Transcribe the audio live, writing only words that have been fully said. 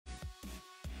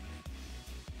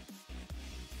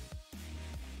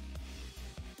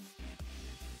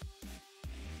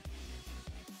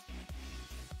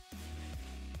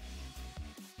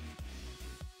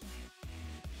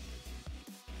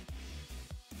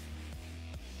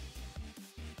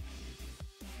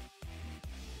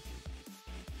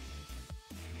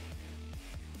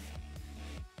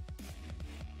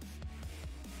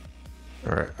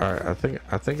All right. I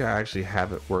think I actually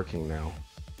have it working now.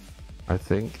 I'm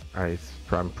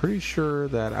pretty sure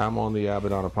that I'm on the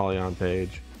Abaddon Apollyon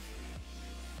page.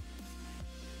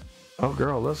 Oh,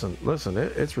 girl, listen,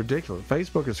 it's ridiculous.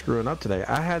 Facebook is screwing up today.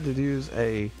 I had to use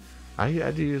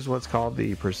what's called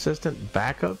the persistent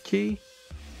backup key,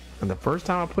 and the first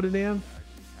time I put it in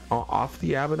off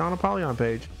the Abaddon Apollyon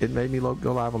page, it made me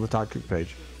go live on the Todd Cook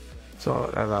page. So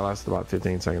that lasted about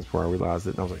 15 seconds before I realized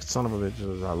it, and I was like, son of a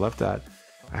bitch, I left that.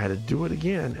 I had to do it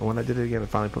again, and when I did it again, it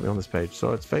finally put me on this page.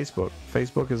 So it's Facebook.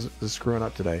 Facebook is screwing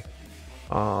up today.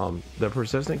 The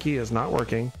persistent key is not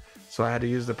working, so I had to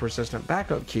use the persistent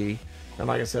backup key. And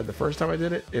like I said, the first time I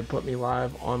did it, it put me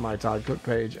live on my Todd Cook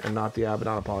page and not the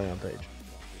Abaddon Apollyon page.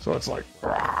 So it's like,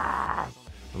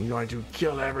 I'm going to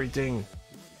kill everything.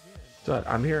 So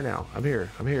I'm here now. I'm here.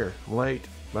 I'm late,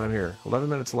 but I'm here. 11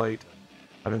 minutes late.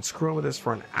 I've been screwing with this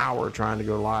for an hour trying to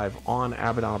go live on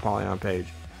Abaddon Apollyon page.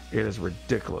 It is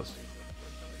ridiculous.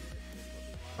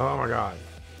 Oh my god.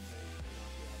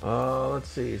 Let's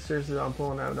see. Seriously, I'm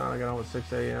pulling Abaddon. I got home at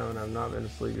 6 a.m. and I've not been to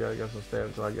sleep yet. I guess I'll stay up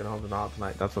until I get home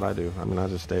tonight. That's what I do. I mean, I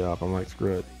just stay up. I'm like,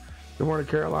 screw it. Good morning,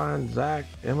 Caroline, Zach,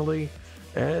 Emily,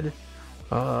 Ed,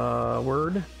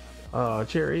 Word,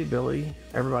 Cherry, Billy,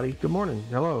 everybody. Good morning.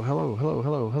 Hello.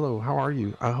 How are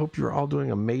you? I hope you're all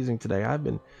doing amazing today. I've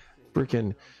been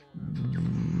freaking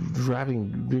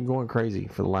been going crazy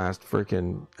for the last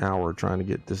freaking hour trying to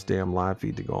get this damn live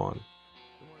feed to go on.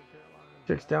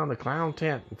 Chicks down the clown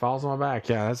tent and falls on my back.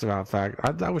 Yeah, that's about fact.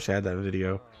 I wish I had that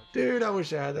video. Dude, I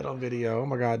wish I had that on video. Oh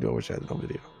my god, do I wish I had that on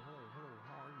video.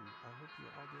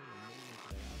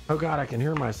 Oh god, I can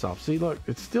hear myself. See, look,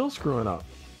 it's still screwing up.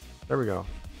 There we go.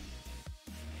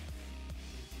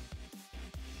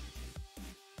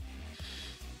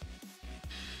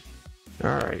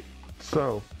 All right,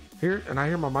 so here, and I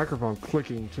hear my microphone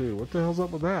clicking too. What the hell's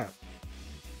up with that?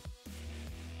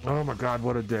 Oh my god,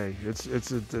 what a day. It's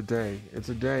a day. It's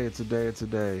a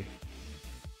day.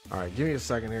 All right, give me a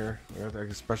second here. I got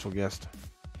a special guest.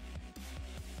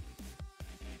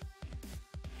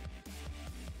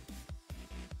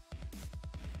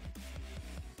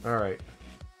 All right.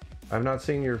 I've not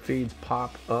seen your feeds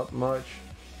pop up much,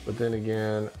 but then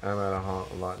again, I'm at a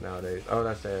lot nowadays. Oh,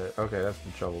 that's it. Okay, that's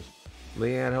the troubles.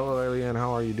 Leanne, hello there, Leanne.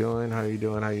 How are you doing? How you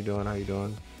doing?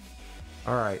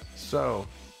 All right, so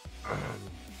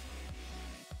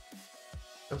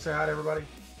come say hi to everybody.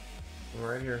 I'm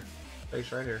right here.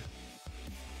 Face right here.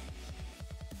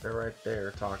 They're right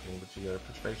there talking, but you gotta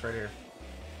put your face right here.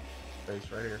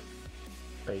 Face right here.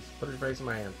 Face. Put your face in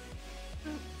my hand.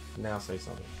 Now say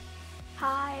something.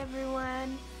 Hi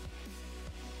everyone.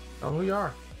 Tell them who you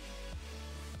are.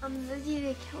 I'm Lizzie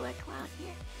the Killer Clown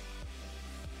here.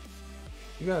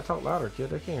 You gotta talk louder, kid.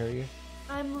 They can't hear you.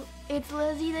 It's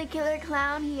Lizzie the Killer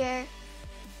Clown here.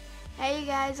 Hey you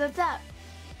guys, what's up?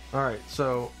 All right,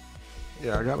 so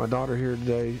yeah, I got my daughter here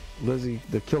today. Lizzie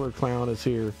the Killer Clown is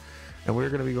here, and we're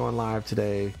gonna be going live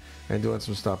today and doing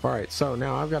some stuff. All right, so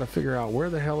now I've got to figure out where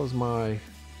the hell is my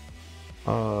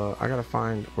I gotta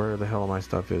find where the hell my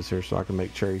stuff is here so I can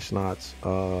make cherry snots,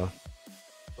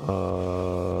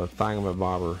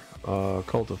 thingamabobber,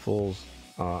 cult of fools,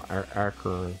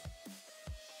 acorn,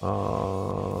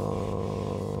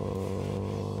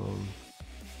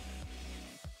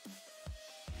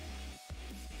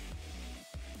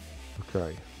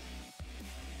 okay,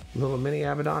 little mini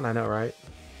Abaddon, I know, right?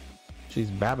 She's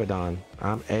Babaddon.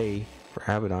 I'm A for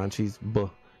Abaddon. She's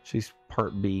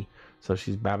part B, so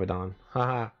she's Babaddon.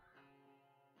 Haha.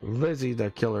 Lizzie the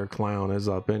Killer Clown is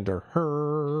up into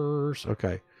hers.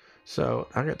 Okay, so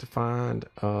I got to find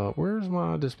where's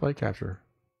my display capture?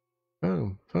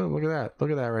 Boom, look at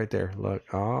that right there. Look,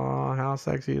 oh, how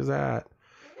sexy is that?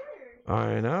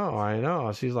 I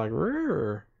know. She's like,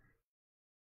 rrr.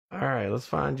 All right, let's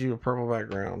find you a purple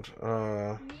background. Me,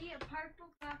 a purple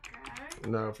background?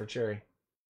 No, for Cherry.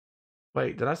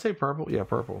 Wait, did I say purple? Yeah,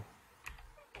 purple.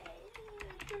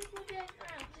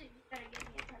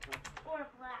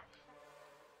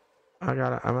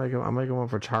 I'm making one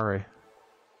for Chari.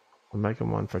 I'm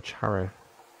making one for Chari.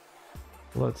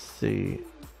 Let's see.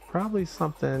 Probably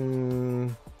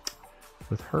something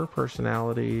with her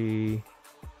personality.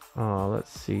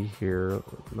 Let's see here.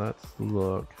 Let's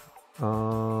look.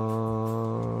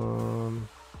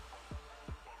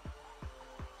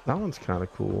 That one's kind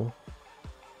of cool.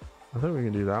 I think we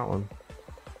can do that one.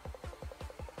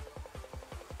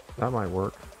 That might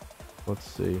work. Let's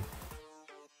see.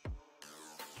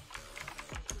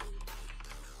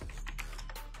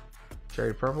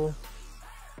 Cherry purple.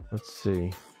 Let's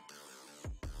see.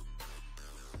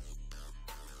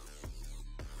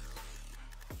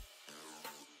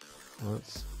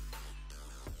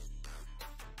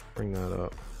 Bring that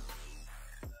up.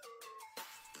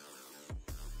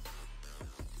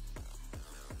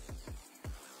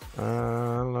 I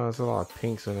don't know, there's a lot of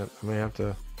pinks in it. I may have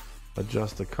to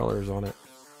adjust the colors on it.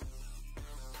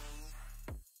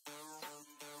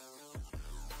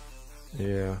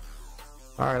 Yeah.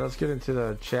 Alright, let's get into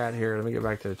the chat here. Let me get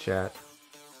back to the chat.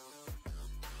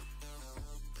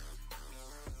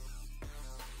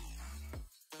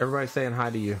 Everybody saying hi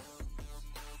to you.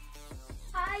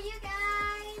 Hi, you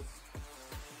guys.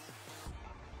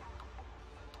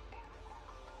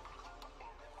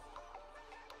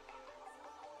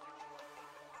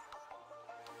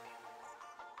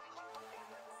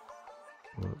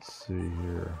 Let's see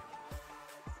here.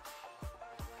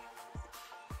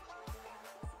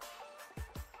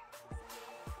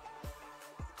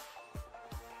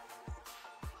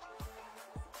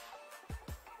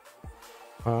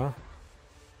 Huh?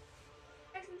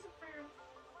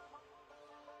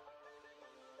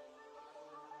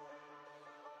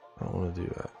 I don't want to do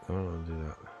that. I don't want to do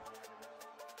that.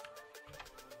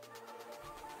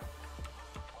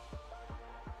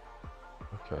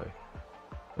 Okay.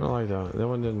 I don't like that. That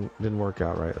one didn't work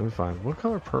out right. Let me find. What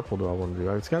color purple do I want to do?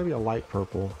 It's got to be a light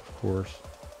purple, of course,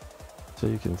 so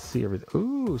you can see everything.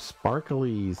 Ooh,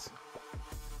 sparklies.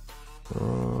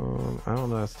 I don't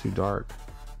know. That's too dark.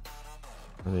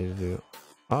 I need to do.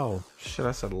 Oh shit!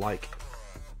 I said like.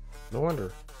 No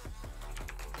wonder.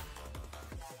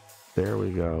 There we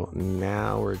go.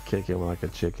 Now we're kicking like a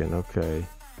chicken. Okay.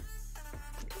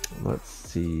 Let's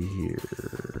see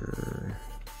here.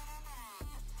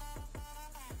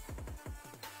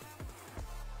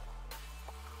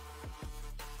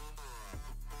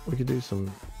 We could do some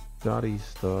dotty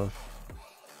stuff.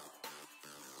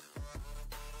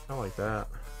 I like that.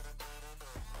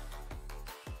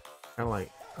 Kind of like.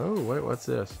 Oh wait, what's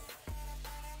this?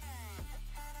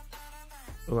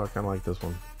 Oh, I kind of like this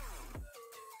one.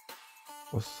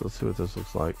 Let's see what this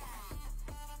looks like.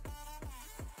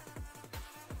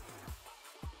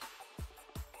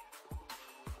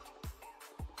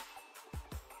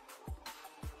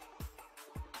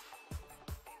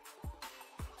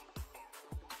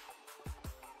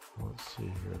 Let's see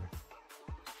here.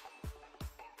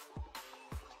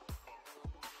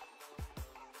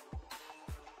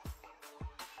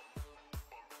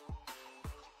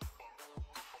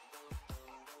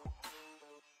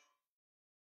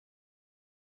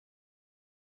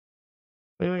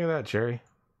 What do you think of that, Cherry?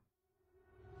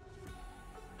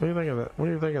 What do you think of that? What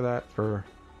do you think of that for?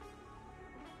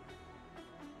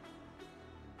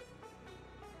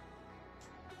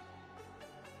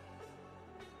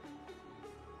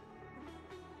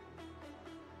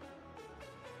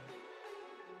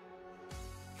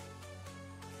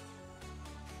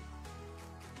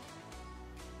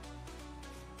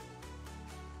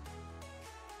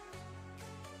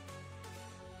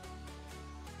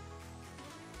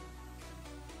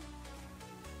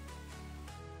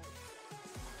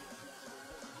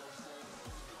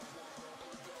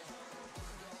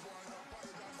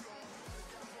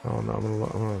 Oh no,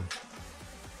 I'm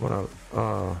gonna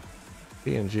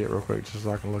PNG it real quick just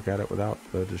so I can look at it without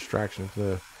the distraction to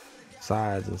the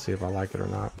sides and see if I like it or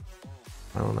not.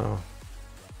 I don't know.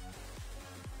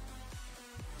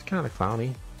 It's kind of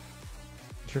clowny.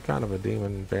 You're kind of a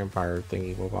demon vampire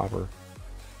thingy wobber.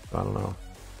 I don't know.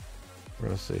 We're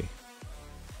gonna see.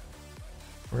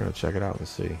 We're gonna check it out and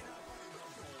see.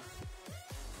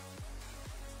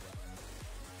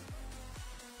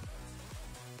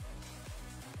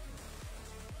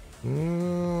 I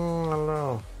don't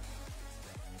know.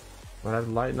 Might have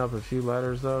to lighten up a few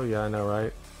letters though. Yeah, I know,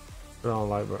 right? Put on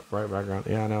light right background.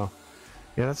 Yeah, I know.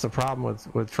 Yeah, that's the problem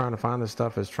with trying to find this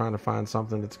stuff, is trying to find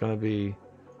something that's going to be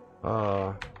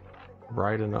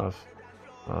bright enough.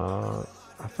 I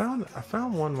found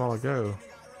one while ago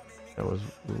that was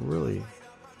really,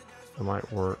 that might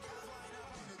work.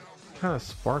 Kind of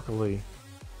sparkly.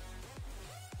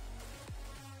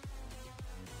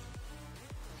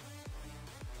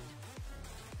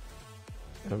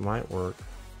 It might work.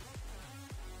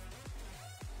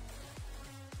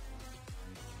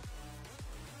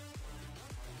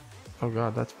 Oh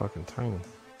god, that's fucking tiny.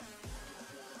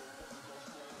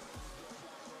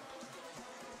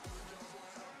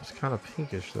 It's kind of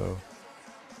pinkish though.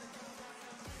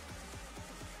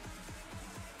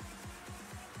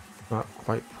 Not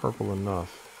quite purple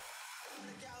enough.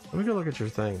 Let me go look at your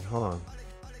thing. Hold on.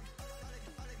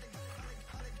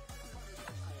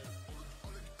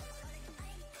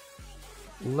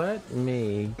 Let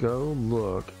me go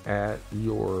look at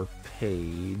your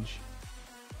page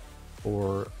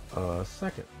for a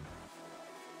second.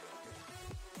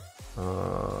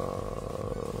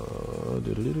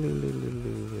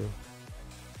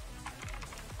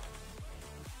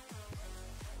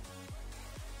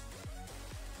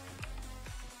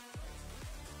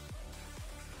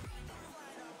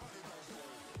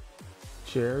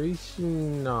 Cherry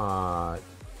Snot.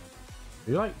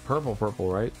 You're like purple,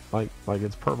 right? Like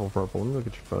it's purple. Let me look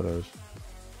at your photos.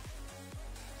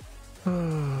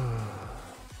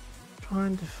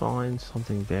 Trying to find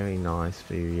something very nice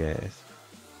for you, yes.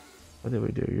 What did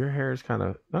we do? Your hair is kind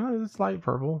of, no, it's light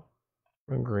purple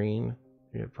and green.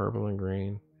 You get purple and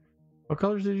green. What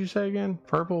colors did you say again?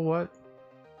 Purple, what?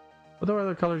 What are the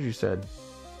other colors you said?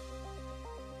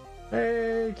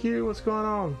 Hey, Q, what's going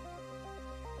on?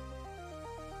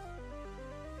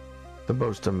 The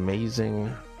most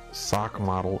amazing sock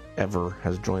model ever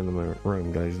has joined the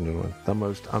room, guys and gentlemen. The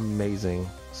most amazing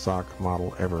sock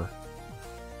model ever.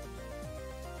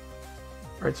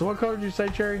 Alright, so what color did you say,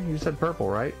 Cherry? You said purple,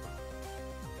 right?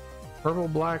 Purple,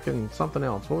 black, and something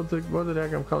else. What were the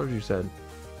daggum colors you said?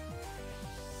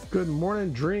 Good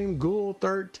morning, Dream Ghoul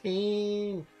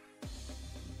 13.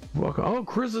 Welcome. Oh,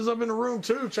 Chris is up in the room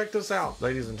too. Check this out,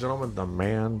 ladies and gentlemen. The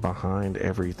man behind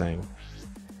everything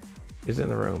is in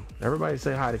the room. Everybody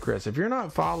say hi to Chris. If you're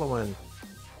not following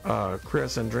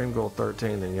Chris and Dream Ghoul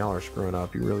 13, then y'all are screwing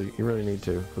up. You really need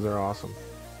to, because they're awesome.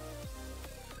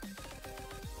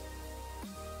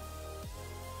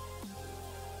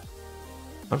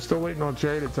 I'm still waiting on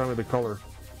Cherry to tell me the color.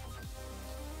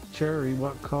 Cherry,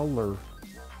 what color?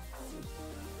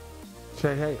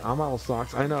 Cherry, hey, I'm out of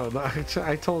socks. I know.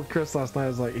 I told Chris last night, I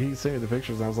was like, he sent me the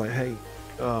pictures. And I was like, hey,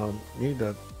 you need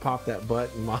to pop that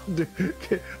button, Mom.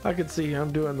 I could see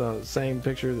him doing the same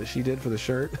picture that she did for the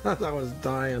shirt. I was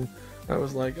dying. I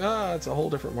was like, it's a whole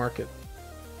different market.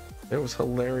 It was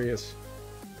hilarious.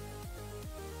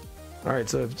 All right,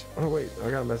 so oh wait, I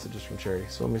got messages from Cherry.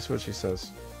 So let me see what she says,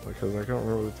 because I don't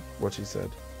remember what she said.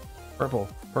 Purple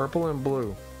and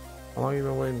blue. How long have you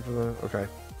been waiting for the? Okay.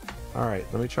 All right,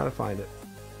 let me try to find it.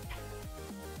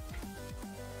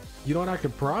 You know what? I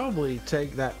could probably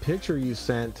take that picture you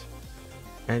sent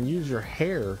and use your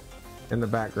hair in the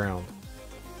background.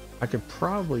 I could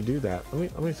probably do that.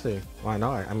 Let me see. Well, I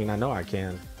know I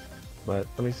can, but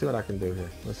let me see what I can do here.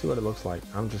 Let's see what it looks like.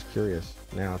 I'm just curious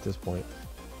now at this point.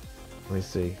 Let me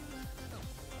see.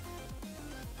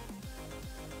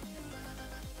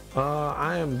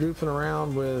 I am goofing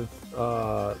around with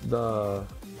the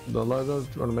logos.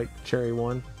 I'm gonna make Cherry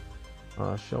one.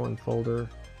 Show in folder.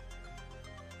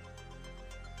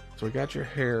 So we got your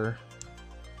hair.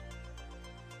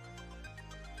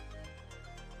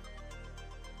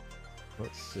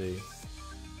 Let's see.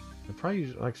 I probably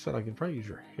use, like I said, I can probably use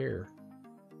your hair.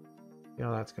 Yeah,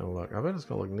 how that's gonna look. I bet it's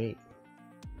gonna look neat.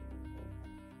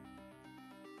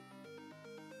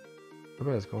 I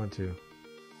bet it's going to.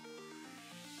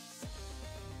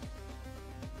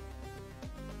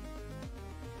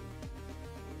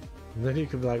 And then you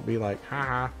could be like,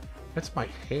 haha, that's my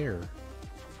hair.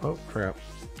 Oh crap.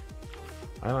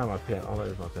 I don't have my pen. Oh,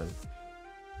 there's my pen.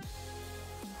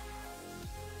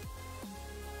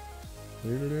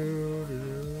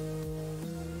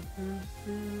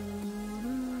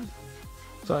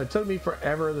 So it took me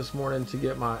forever this morning to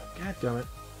get my, god damn it.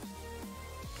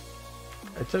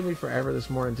 It took me forever this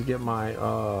morning to get my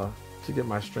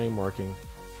stream working.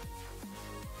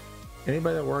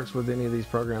 Anybody that works with any of these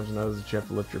programs knows that you have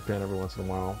to lift your pen every once in a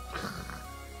while.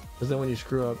 Because then when you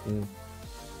screw up and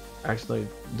actually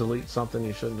delete something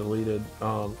you shouldn't have deleted,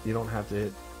 you don't have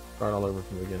to start all over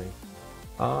from the beginning.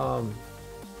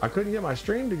 I couldn't get my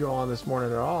stream to go on this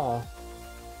morning at all,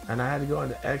 and I had to go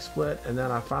into XSplit, and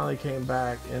then I finally came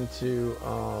back into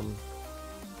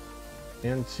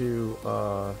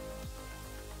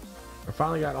I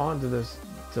finally got onto this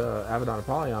to Abaddon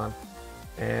Apollyon,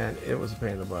 and it was a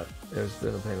pain in the butt. It's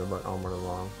been a pain in the butt all morning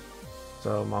long.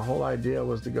 So my whole idea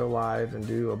was to go live and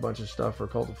do a bunch of stuff for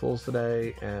Cult of Fools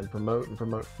today and promote. I'm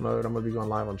going to be going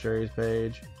live on Cherry's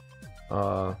page,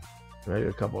 maybe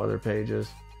a couple other pages,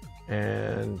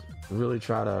 and really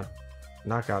try to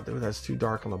knock out. Ooh, that's too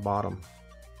dark on the bottom.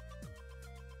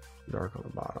 Too dark on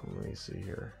the bottom. Let me see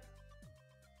here.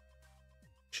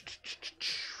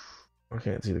 I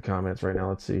can't see the comments right now.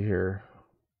 Let's see here.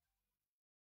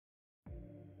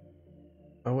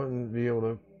 I wouldn't be able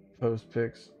to post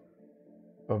pics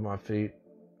of my feet.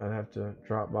 I'd have to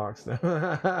drop box them.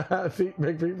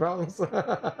 Big feet problems.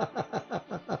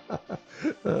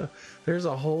 There's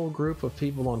a whole group of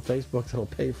people on Facebook that'll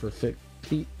pay for feet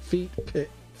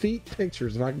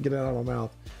pictures if I can get it out of my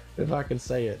mouth, if I can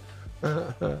say it.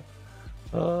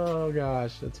 Oh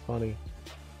gosh, that's funny.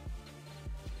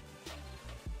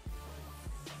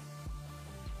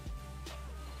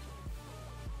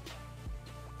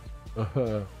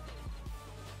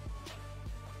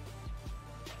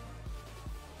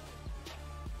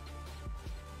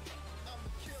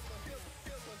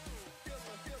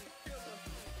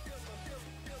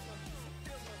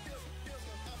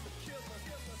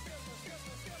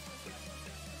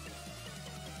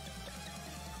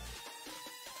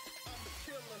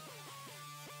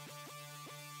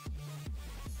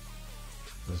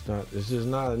 It's just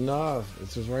not enough.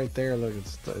 It's just right there. Look,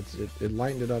 it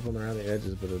lightened it up on around the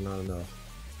edges, but it's not enough.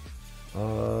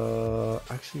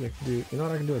 Actually, I can do. You know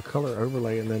what? I can do a color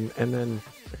overlay and then and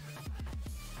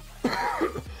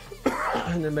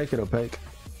then make it opaque.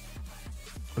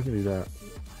 I can do that.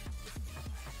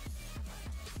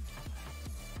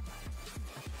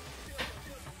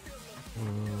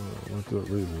 Let's do it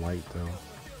really light though,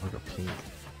 like a pink.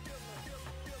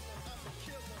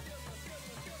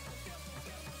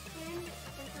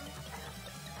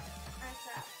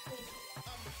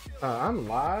 I'm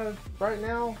live right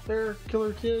now, there,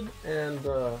 Killer Kid, and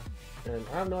I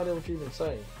have no idea what you even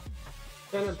say.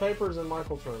 Pen and papers and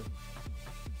Michael turn.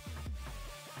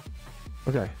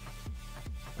 Okay.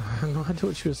 I have no idea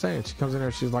what she was saying. She comes in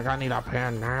there, she's like, I need a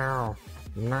pen now.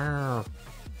 Now.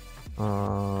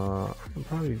 I can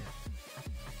probably,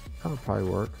 that'll probably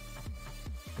work.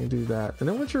 You can do that. And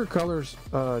then what's your colors,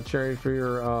 Cherry, for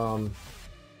your,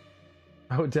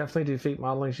 I would definitely do feet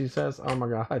modeling, she says. Oh my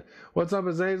God. What's up,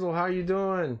 Azazel? How you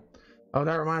doing? Oh,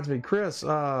 that reminds me, Chris,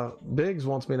 Biggs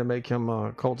wants me to make him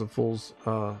a Cult of Fools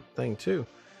thing too.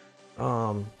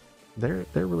 They're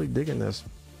really digging this.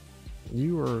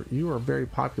 You are very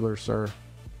popular, sir.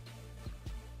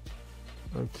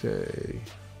 Okay.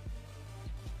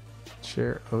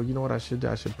 Chair. Oh, you know what I should do?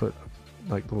 I should put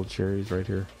like little cherries right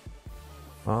here.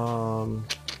 I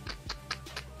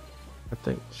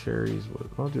think cherries would.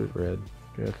 I'll do it red.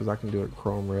 Yeah, because I can do it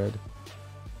chrome red.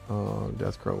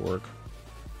 Death Crow work.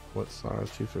 What size?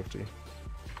 250.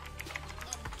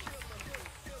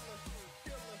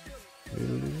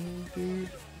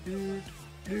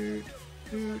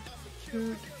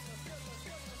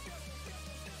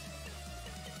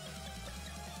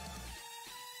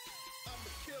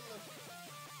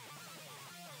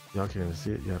 Y'all can't even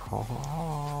see it yet. Ha ha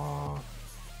ha.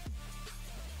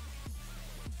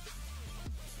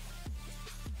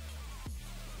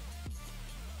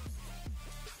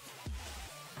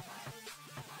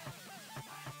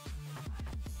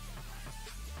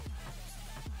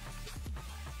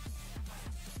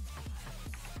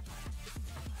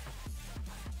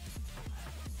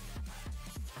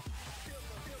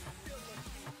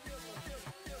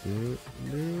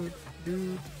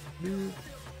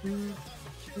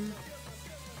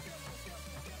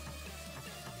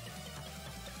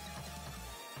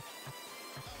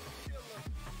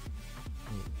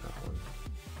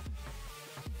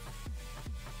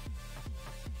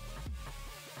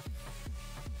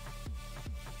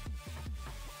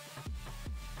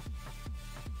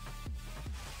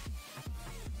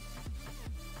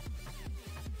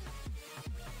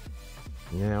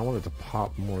 Yeah, I want it to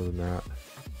pop more than that.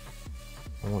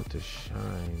 I want it to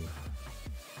shine.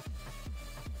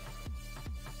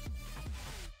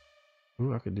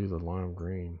 Ooh, I could do the lime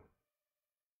green.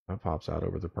 That pops out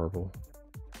over the purple.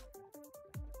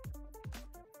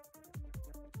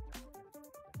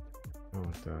 I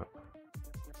like that.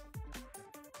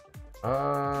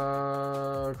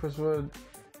 Chris Wood,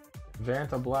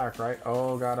 Vanta Black, right?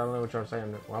 Oh God, I don't know what you're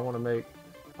saying. I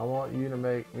want you to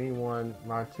make me one,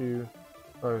 my two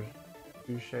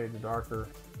shades darker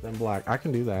than black. I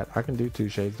can do that. I can do 2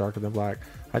 shades darker than black.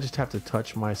 I just have to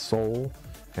touch my soul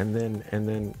and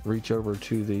then reach over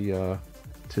to the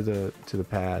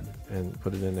pad and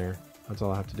put it in there. That's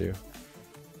all I have to do.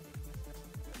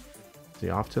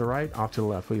 See, off to the right, off to the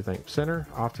left. What do you think? Center,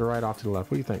 off to the right, off to the left.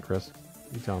 What do you think, Chris?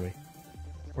 You tell me.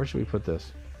 Where should we put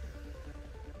this?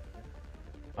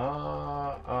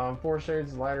 4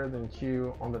 shades lighter than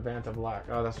Q on the Vanta Black.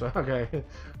 Oh, that's right. Okay.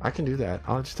 I can do that.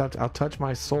 I'll touch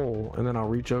my soul and then I'll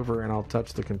reach over and I'll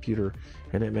touch the computer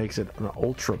and it makes it an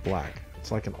ultra black. It's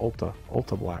like an ultra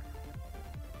black.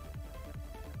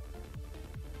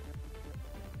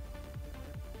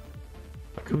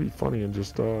 That could be funny and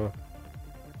just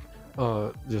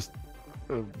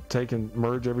take and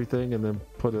merge everything and then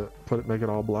make it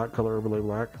all black, color overlay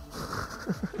black.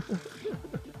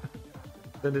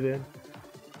 Send it in.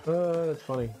 That's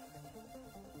funny.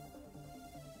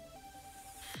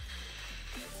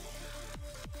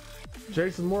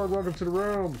 Jason Morg, welcome to the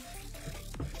room.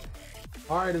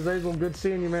 All right, Azazel, good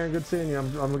seeing you, man. Good seeing you.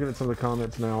 I'm looking at some of the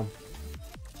comments now.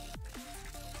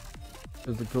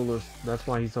 Is the coolest. That's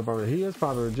why he's so popular. He is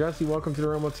popular. Jesse, welcome to the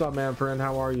room. What's up, man, friend?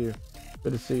 How are you?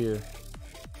 Good to see you.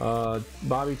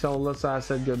 Bobby, tell Alyssa I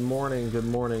said good morning. Good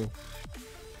morning.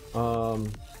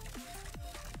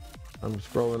 I'm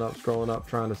scrolling up,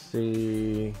 trying to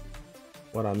see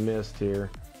what I missed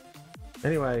here.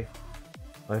 Anyway,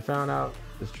 I found out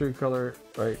this true color,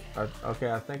 right? Okay,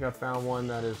 I think I found one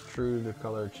that is true to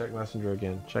color. Check Messenger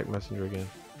again. Check Messenger again.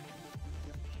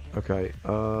 Okay,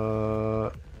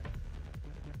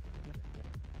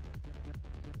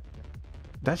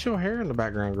 That's your hair in the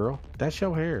background, girl. That's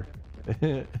your hair.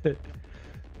 I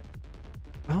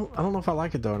don't know if I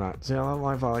like it though or not. See, I don't know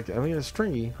if I like it. I mean, it's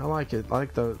stringy. I like it. I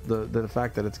like the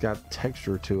fact that it's got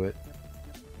texture to it.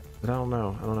 But I don't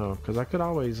know, because I could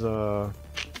always let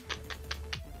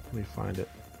me find it.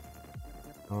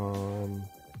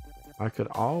 I could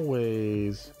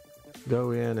always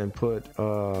go in and put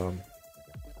a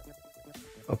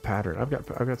pattern. I've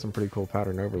got some pretty cool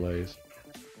pattern overlays.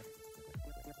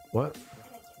 What?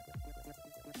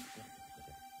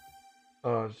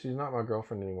 She's not my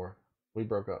girlfriend anymore. We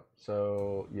broke up.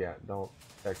 So yeah, don't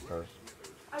text her.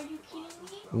 Are you kidding me?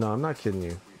 No, I'm not kidding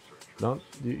you. Don't.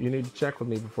 You need to check with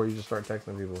me before you just start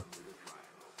texting people.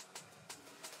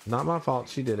 Not my fault.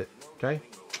 She did it. Okay.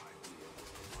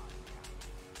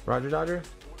 Roger Dodger.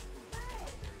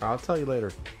 I'll tell you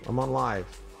later. I'm on live.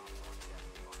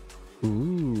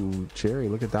 Ooh, Cherry,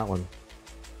 look at that one.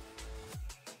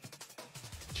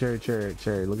 Cherry,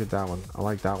 look at that one. I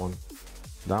like that one.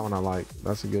 That one I like.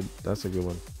 That's a good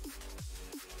one.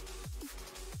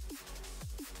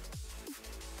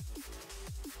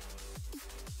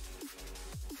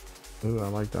 Ooh, I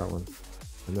like that one.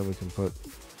 And then we can put,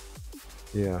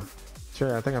 yeah.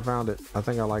 Cherry, I think I found it. I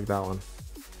think I like that one.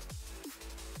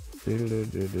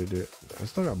 I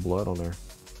still got blood on there.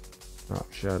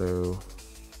 Drop shadow.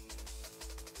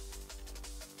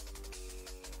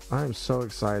 I am so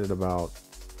excited about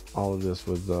all of this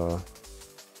with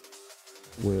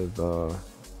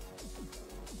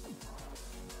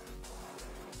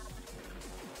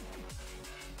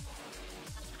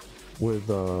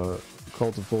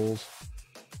Cult of Fools.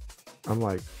 I'm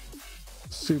like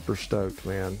super stoked,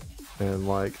 man. And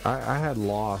like I had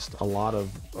lost a lot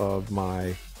of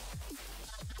my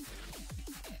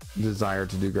desire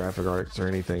to do graphic arts or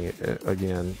anything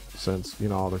again since, you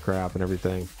know, all the crap and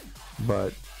everything.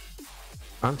 But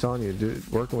I'm telling you, dude,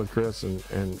 working with Chris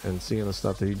and seeing the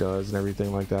stuff that he does and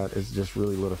everything like that, it's just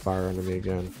really lit a fire under me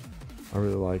again. I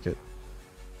really like it.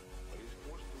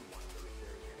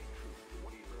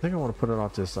 I think I want to put it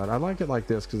off this side. I like it like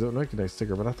this because it'll make a nice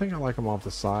sticker, but I think I like them off the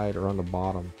side or on the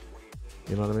bottom.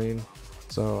 You know what I mean?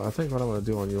 So I think what I'm going to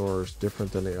do on yours,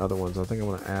 different than the other ones, I think I'm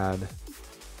going to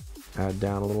add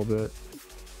down a little bit,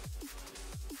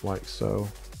 like so.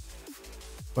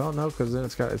 Well, no, because then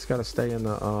it's got to stay in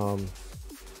the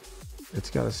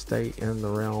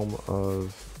realm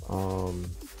of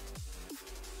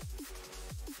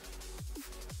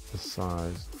the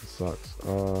size. It sucks.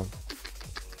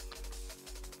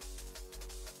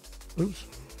 Oops.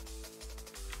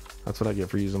 That's what I get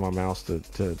for using my mouse to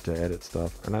edit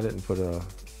stuff. And I didn't put the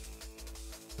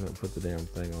damn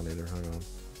thing on either. Hang on.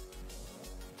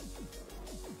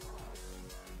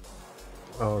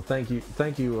 Oh, thank you.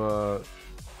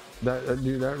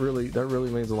 Dude, that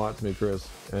really means a lot to me, Chris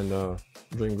and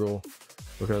Dream Girl,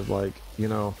 because like, you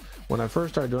know, when I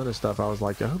first started doing this stuff, I was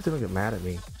like, I hope they don't get mad at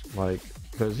me, like,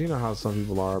 because you know how some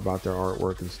people are about their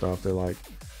artwork and stuff. They're like,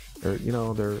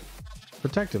 they're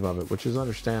protective of it, which is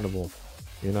understandable,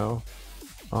 you know,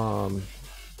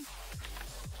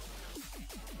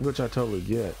 which I totally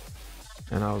get.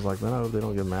 And I was like, man, I hope they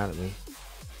don't get mad at me.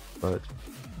 But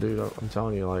dude, I'm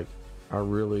telling you, like, I'm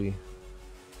really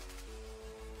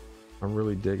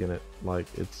digging it. Like,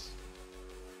 it's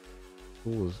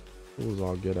cool as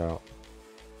all get out.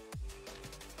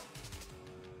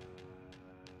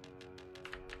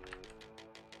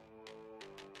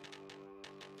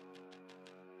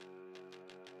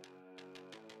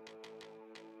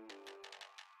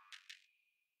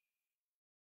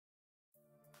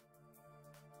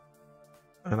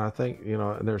 And I think, you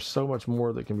know, there's so much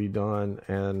more that can be done,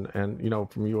 and you know,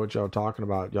 from you, what y'all talking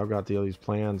about, y'all got these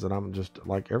plans, and I'm just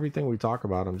like, everything we talk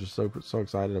about, I'm just so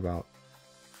excited about,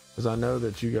 because I know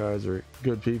that you guys are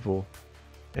good people,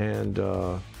 and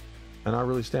I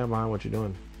really stand behind what you're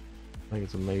doing. I think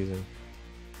it's amazing.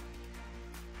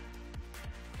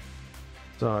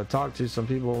 So I talked to some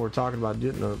people, we're talking about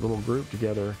getting a little group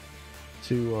together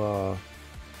to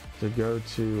go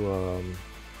to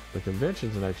the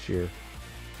conventions next year.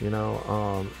 You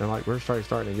know, and like we're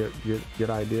starting to get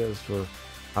ideas for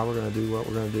how we're going to do what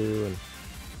we're going to do, and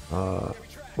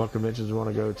what conventions we want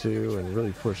to go to, and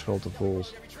really push Cult of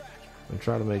Fools and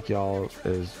try to make y'all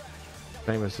as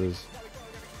famous as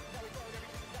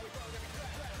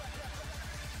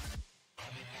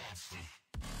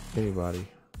anybody.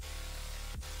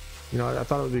 You know, I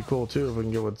thought it would be cool too if we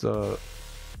can get with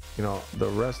you know,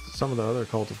 some of the other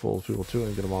Cult of Fools people too,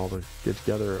 and get them all to get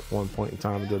together at one point in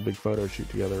time and do a big photo shoot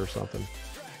together or something.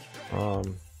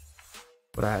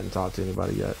 But I hadn't talked to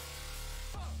anybody yet.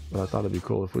 But I thought it'd be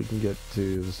cool if we can get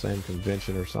to the same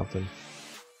convention or something.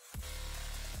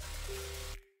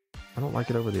 I don't like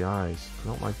it over the eyes. I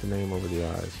don't like the name over the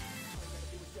eyes.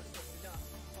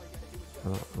 I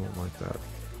don't like that.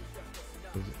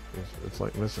 It's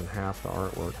like missing half the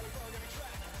artwork.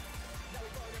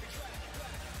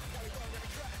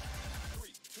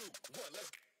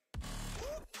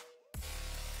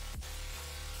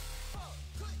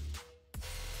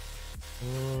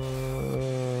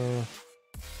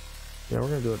 Yeah, we're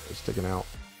gonna do it sticking out.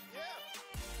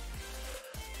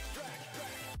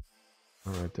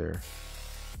 All right there.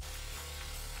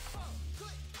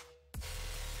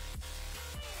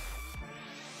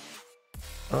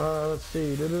 Let's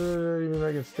see. You be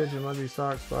making stitches, mungie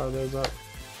socks, 5 of those up.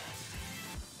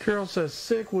 Carol says,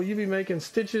 sick, will you be making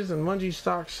stitches and mungie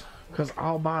socks? Because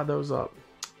I'll buy those up.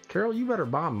 Carol, you better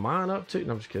buy mine up too.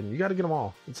 No, I'm just kidding. You got to get them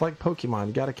all. It's like Pokemon.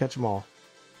 You got to catch them all.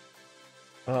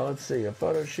 Let's see. A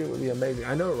photo shoot would be amazing.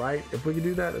 I know, right? If we could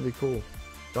do that, that'd be cool.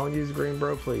 Don't use green,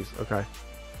 bro, please. Okay.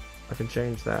 I can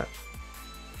change that.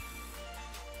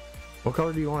 What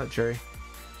color do you want it, Cherry?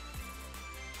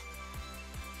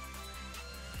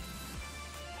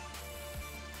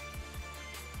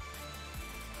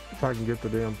 If I can get the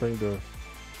damn thing to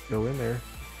go in there.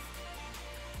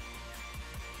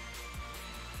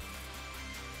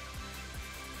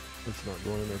 It's not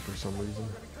going in there for some reason.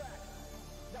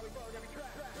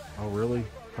 Oh, really?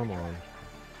 Come on.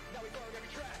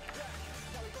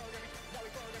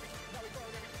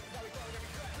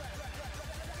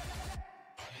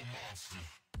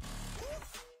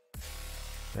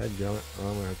 Dadgummit.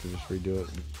 I'm gonna have to just redo it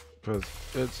because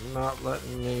it's not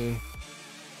letting me.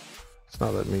 It's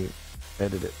not letting me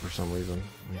edit it for some reason.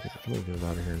 Let me get it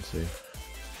out of here and see.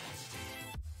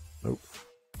 Nope.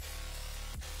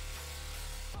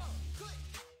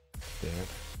 Damn it.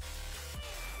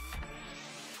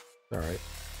 Alright.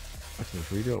 I can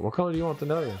just redo it. What color do you want the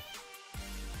nose?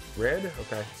 Red?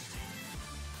 Okay.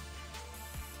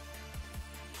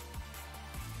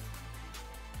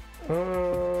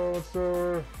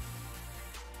 So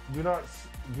do not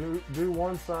do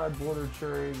one side border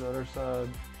cherry, the other side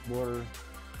border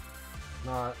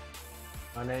not.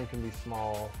 My name can be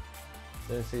small.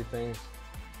 Didn't see things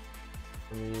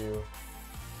from you.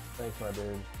 Thanks, my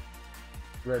dude.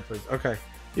 Red, please. Okay.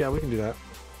 Yeah, we can do that.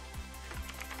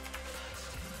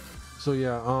 So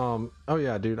yeah, oh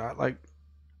yeah, dude, I like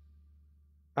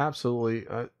absolutely.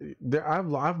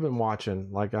 I've been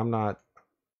watching. Like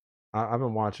I've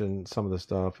been watching some of the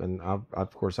stuff, and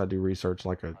of course I do research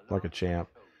like a champ.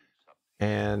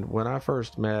 And when I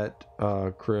first met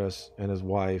Chris and his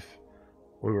wife,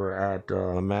 we were at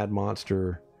Mad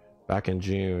Monster back in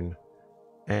June,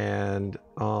 and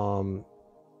I'm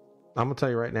gonna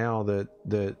tell you right now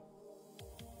that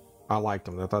I liked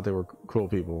them. I thought they were cool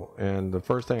people. And the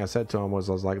first thing I said to him was,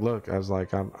 look,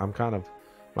 I'm kind of,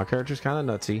 my character's kind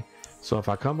of nutsy. So if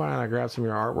I come by and I grab some of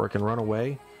your artwork and run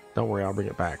away, don't worry, I'll bring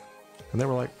it back. And they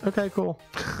were like, okay, cool.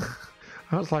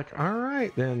 I was like, all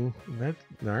right, then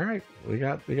all right. We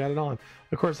got it on.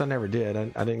 Of course I never did.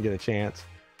 I didn't get a chance,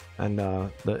 and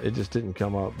it just didn't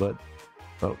come up, but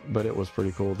it was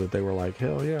pretty cool that they were like,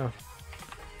 hell yeah.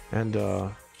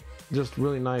 And just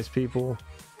really nice people.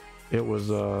 It was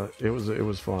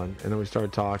fun. And then we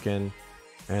started talking,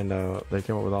 and they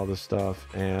came up with all this stuff,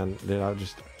 and then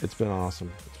it's been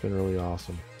awesome. It's been really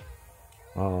awesome.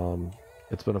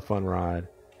 It's been a fun ride,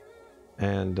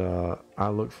 and I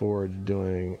look forward to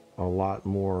doing a lot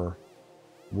more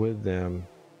with them.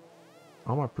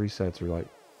 All my presets are like,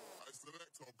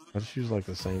 I just use like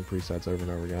the same presets over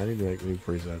and over again. I need to make new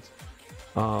presets.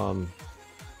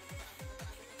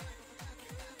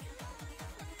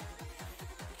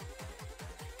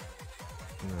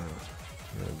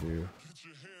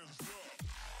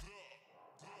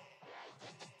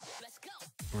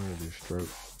 We're gonna do stroke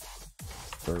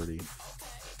 30.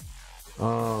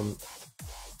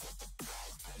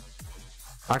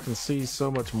 I can see so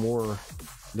much more,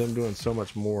 them doing so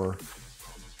much more.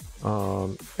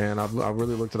 And I've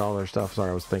really looked at all their stuff. Sorry,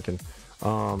 I was thinking.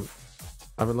 I've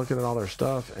been looking at all their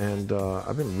stuff, and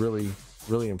I've been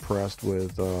really impressed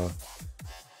with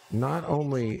not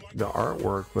only the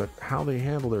artwork, but how they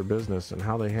handle their business and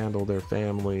how they handle their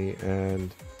family.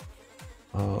 And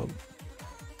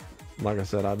like I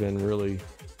said, I've been really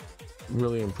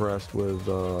impressed with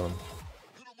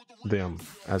them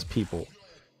as people.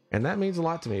 And that means a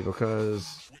lot to me,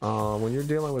 because when you're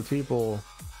dealing with people,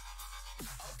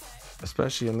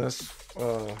 especially in this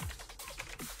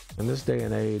day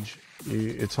and age,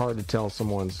 it's hard to tell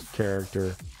someone's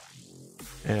character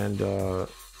and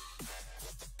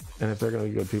if they're going to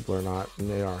be good people or not, and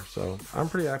they are. So I'm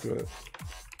pretty happy with it.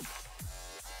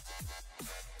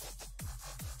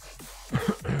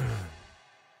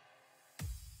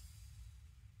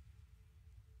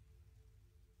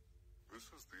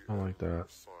 I like that.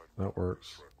 That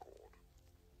works.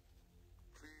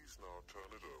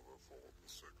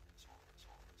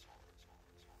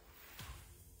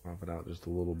 Pop it out just a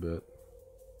little bit.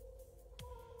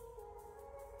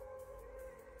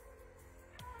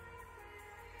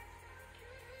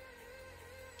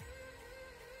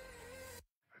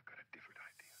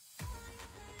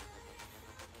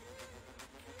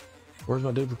 Where's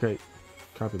my duplicate?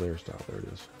 Copy layer style. There it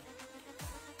is.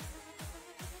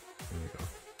 There we go.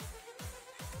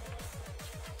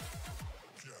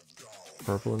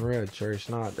 Purple and red. Cherry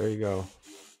snot. There you go. All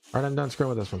right, I'm done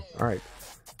screwing with this one. All right.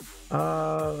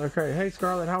 Okay. Hey,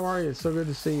 Scarlett, how are you? It's so good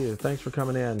to see you. Thanks for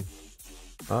coming in.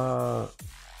 Sorry,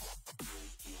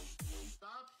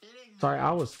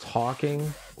 I was talking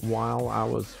while I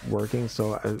was working,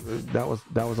 so that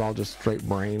was all just straight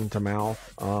brain to mouth,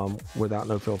 without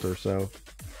no filter. So,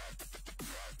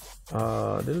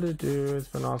 it's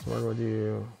been awesome working with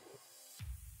you.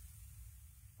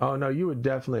 Oh no, you would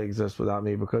definitely exist without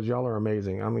me because y'all are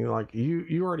amazing. I mean, like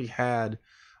you already had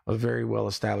a very well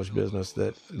established business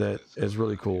that is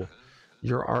really cool.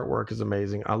 Your artwork is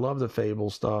amazing. I love the Fable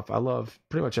stuff. I love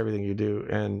pretty much everything you do.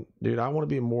 And dude, I want to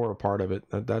be more a part of it.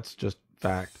 That's just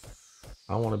fact.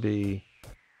 I want to be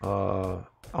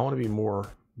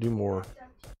more, do more.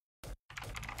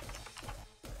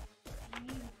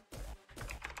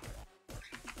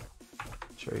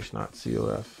 Cherry snot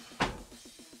COF.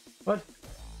 What?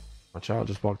 My child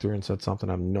just walked through and said something.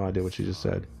 I have no idea what she just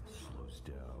said.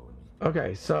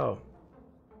 Okay, so.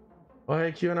 Well,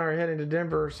 hey, Q and I are heading to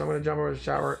Denver, so I'm going to jump over the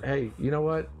shower. Hey, you know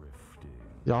what?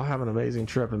 Y'all have an amazing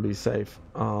trip and be safe.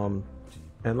 And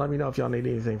let me know if y'all need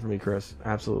anything from me, Chris.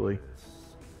 Absolutely.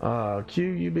 Q,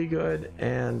 you be good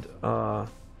and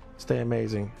stay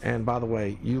amazing. And by the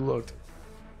way, you looked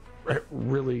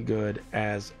really good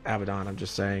as Abaddon. I'm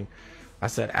just saying. I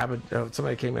said Abaddon.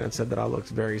 Somebody came in and said that I looked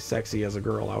very sexy as a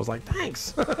girl. I was like,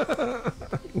 thanks.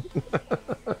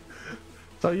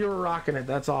 So you were rocking it.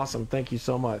 That's awesome. Thank you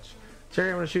so much. Cherry,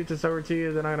 I'm going to shoot this over to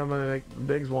you. Then I'm going to make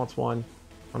Biggs wants one.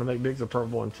 I'm going to make Biggs a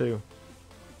purple one too.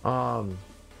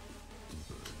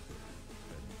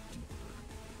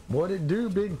 What it do,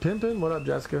 Big Pimpin'? What up,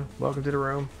 Jessica? Welcome to the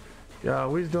room. Yeah,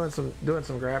 we was doing some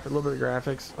graphic, a little bit of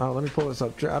graphics. Let me pull this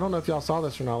up. I don't know if y'all saw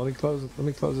this or not. Let me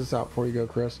close this out before you go,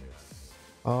 Chris.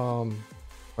 Wait,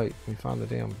 let me find the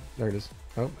damn. There it is.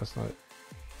 Oh, that's not it.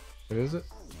 What is it?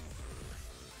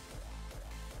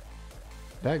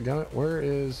 Dadgummit, where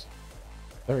is?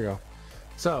 There we go.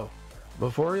 So,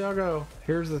 before y'all go,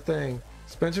 here's the thing.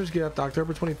 Spencer's Gift,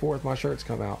 October 24th, my shirts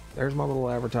come out. There's my little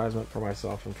advertisement for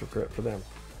myself and for them.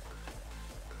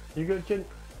 You good, kid?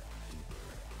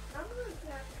 I'm going to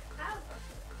have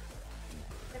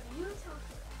if you talk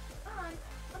on,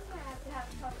 I'm going to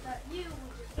have to talk about you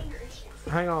with your finger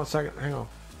issues. Hang on a second, hang on.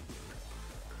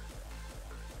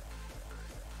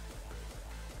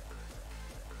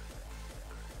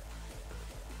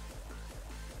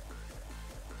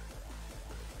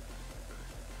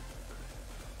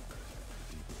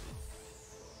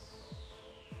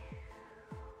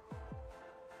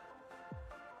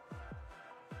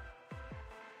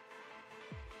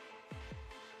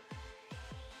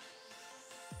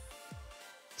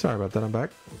 Sorry about that, I'm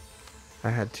back. I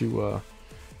had to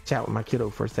chat with my kiddo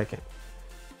for a second.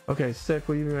 Okay, sick,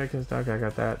 will you be making stuff? Okay, I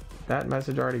got that. That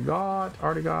message already got.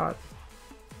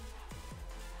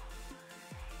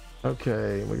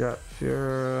 Okay, we got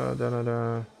Fiora,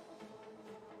 da.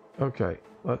 Okay,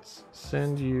 let's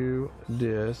send you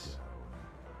this.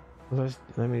 Let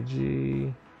me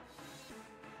G.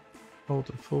 Hold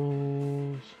the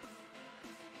fools.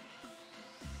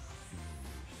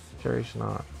 Cherry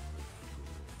snot.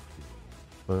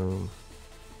 Boom.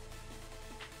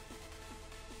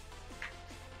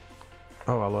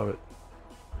 Oh, I love it.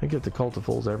 I get the Cult of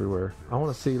Fools everywhere. I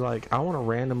want to see, like, I want to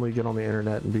randomly get on the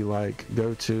internet and be like,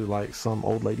 go to like some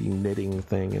old lady knitting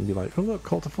thing and be like, oh look,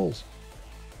 Cult of Fools.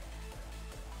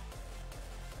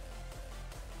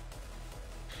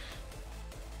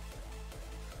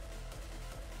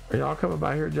 Are y'all coming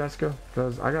by here, Jessica?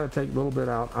 Because I got to take a little bit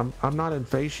out. I'm not in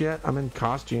face yet. I'm in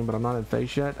costume, but I'm not in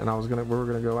face yet. And we were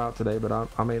gonna go out today, but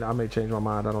I may change my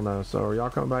mind. I don't know. So are y'all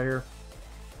coming by here?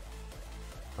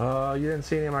 You didn't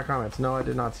see any of my comments. No, I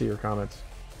did not see your comments.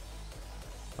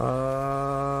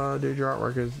 Dude, your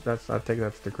artwork is I think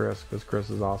that's to Chris because Chris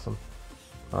is awesome.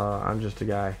 I'm just a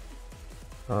guy.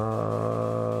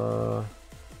 I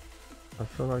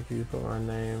feel like you put my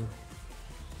name.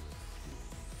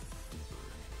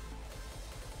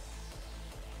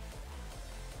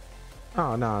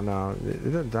 Oh no, it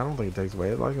doesn't, I don't think it takes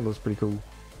away. It looks pretty cool.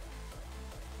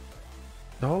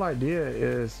 The whole idea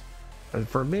is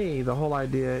for me, the whole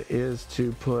idea is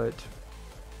to put.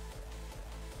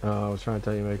 I was trying to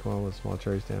tell you make one with small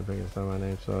cherry stamping instead of my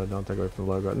name, so I don't take away from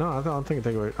the logo. No, I don't think it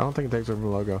take away. I don't think it takes away from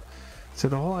the logo. So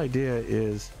the whole idea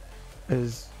is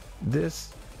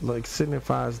this like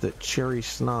signifies that Cherry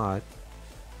Snot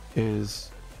is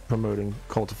promoting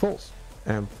Cult of Fools,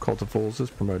 and Cult of Fools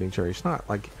is promoting Cherry Snot.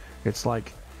 Like it's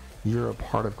like you're a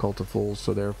part of Cult of Fools,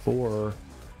 so therefore,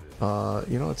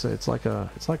 you know, it's like a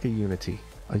unity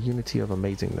of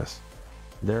amazingness.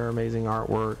 Their amazing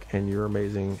artwork and your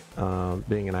amazing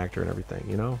being an actor and everything,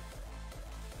 you know.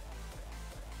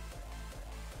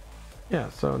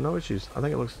 Yeah, so no issues. I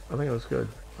think it looks good.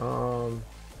 You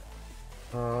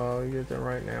get them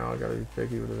right now. I gotta be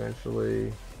picky, but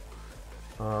eventually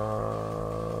we're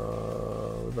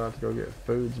about to go get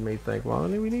foods. Me think, well, I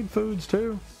mean, we need foods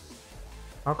too.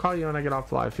 I'll call you when I get off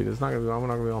the live feed. It's not gonna be. I'm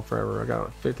not gonna be on forever. I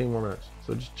got 15 more minutes,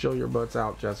 so just chill your butts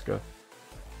out, Jessica.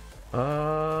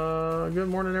 Good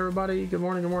morning, everybody. Good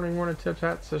morning, Tip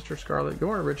Hat, Sister Scarlett. Good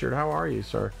morning, Richard. How are you,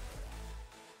 sir?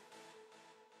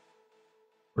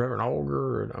 Reverend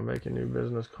Holger, and I'm making new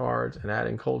business cards and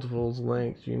adding cultivables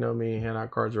links. You know me, hand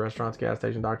out cards at restaurants, gas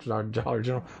station, doctors, Dollar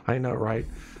General. I know, right?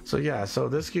 So yeah, so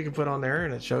this you can put on there,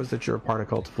 and it shows that you're a part of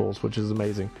Cultivables, which is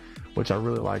amazing, which I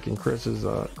really like. And Chris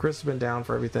has been down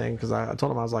for everything, because I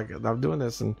told him, I was like, I'm doing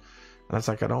this, and I was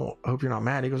like, I hope you're not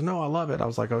mad. He goes, no, I love it. I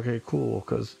was like, okay, cool,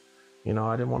 because you know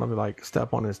I didn't want to like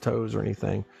step on his toes or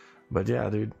anything. But yeah,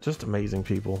 dude, just amazing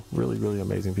people, really, really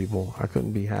amazing people. I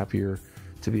couldn't be happier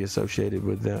to be associated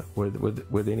with them,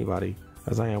 with anybody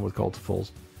as I am with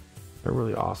Cultifuls. They're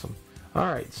really awesome. All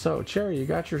right, so Cherry, you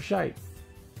got your shite.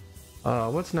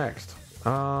 What's next?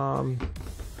 What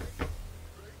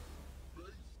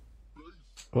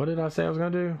did I say I was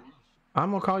gonna do?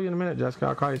 I'm gonna call you in a minute, Jessica.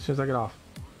 I'll call you as soon as I get off.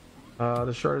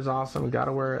 The shirt is awesome.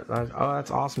 Gotta wear it. Oh,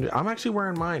 that's awesome, dude. I'm actually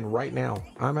wearing mine right now.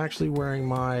 I'm actually wearing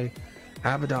my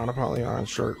Abaddon Apollyon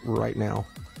shirt right now.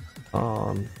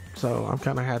 So I'm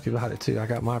kind of happy about it too. I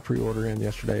got my pre-order in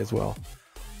yesterday as well,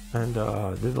 and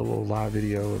did a little live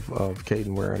video of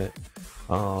Caden wearing it.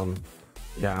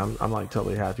 Yeah, I'm like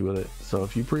totally happy with it. So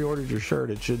if you pre-ordered your shirt,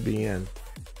 it should be in.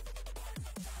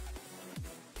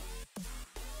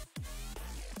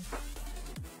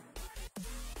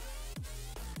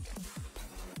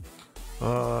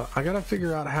 I gotta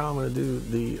figure out how I'm gonna do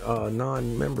the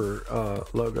non-member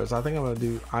logos. I think I'm gonna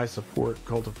do I support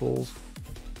Cult of Fools.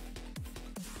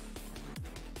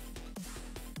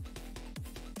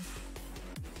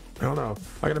 I don't know.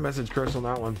 I gotta message Chris on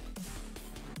that one.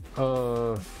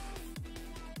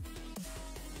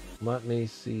 Let me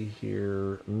see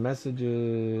here. Messages.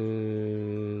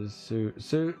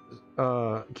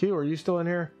 Q, are you still in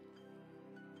here?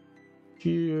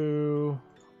 Q,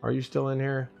 are you still in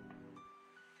here?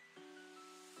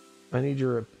 I need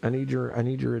your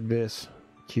advice,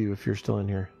 Q, if you're still in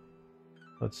here.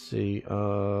 Let's see.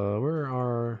 Where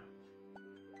are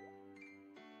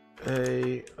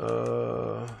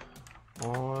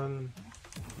on?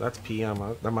 That's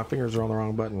PM. My fingers are on the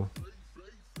wrong button.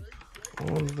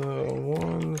 On the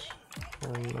ones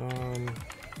for non-members.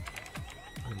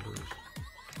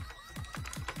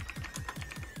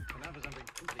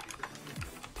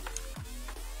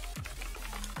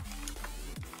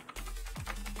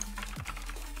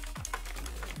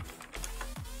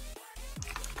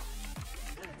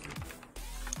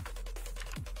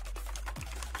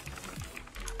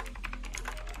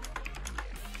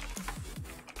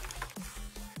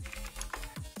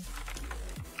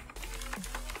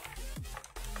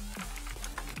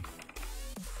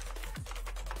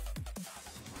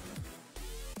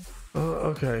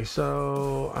 Okay,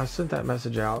 so I sent that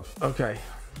message out. Okay.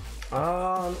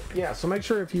 Yeah, so make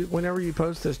sure whenever you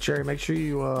post this, Cherry, make sure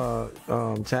you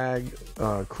tag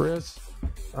Chris,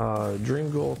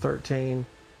 DreamGhoul13,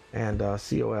 and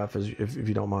COF if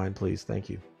you don't mind, please. Thank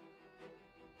you.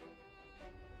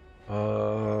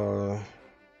 All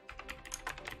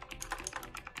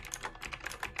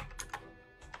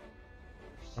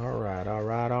right.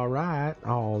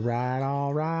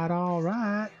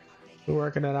 We're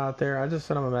working it out there. I just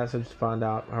sent him a message to find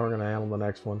out how we're going to handle the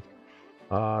next one.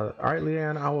 All right,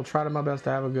 Leanne, I will try to my best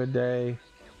to have a good day.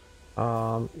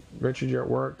 Richard, you're at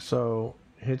work, so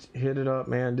hit it up,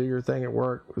 man. Do your thing at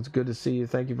work. It's good to see you.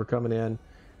 Thank you for coming in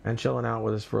and chilling out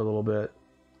with us for a little bit.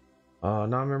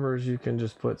 Non-members, you can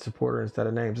just put supporter instead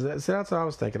of names. See, that's what I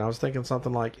was thinking. I was thinking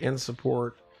something like in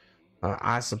support,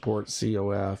 I support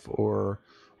COF, or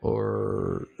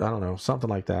I don't know, something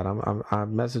like that. I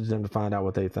messaged them to find out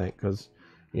what they think, because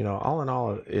you know, all in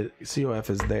all,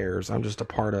 COF is theirs. I'm just a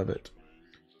part of it.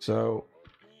 So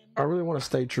I really want to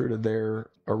stay true to their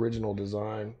original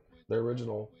design, their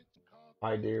original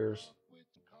ideas.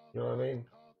 You know what I mean?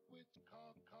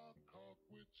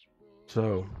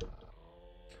 So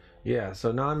yeah,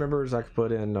 so non-members I could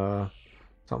put in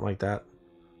something like that.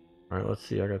 All right, let's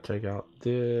see. I gotta take out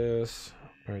this.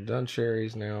 All right, done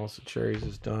cherries now. So cherries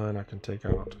is done. I can take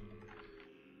out.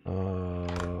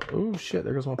 Oh shit!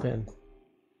 There goes my pen.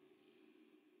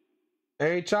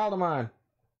 Hey, child of mine,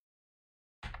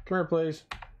 come here, please.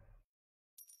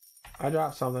 I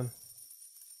dropped something.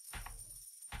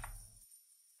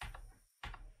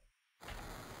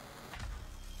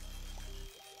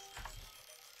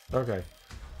 Okay.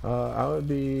 I would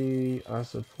be. I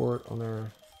support on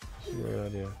there. That's a great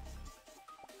idea.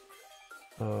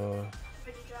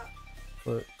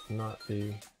 But not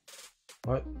the.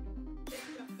 What?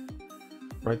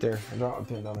 Right there. I dropped a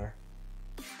pin down there.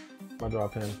 I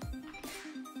dropped a pin.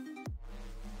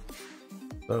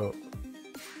 So.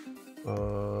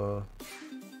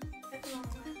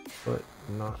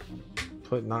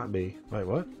 Put not be. Wait,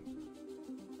 what?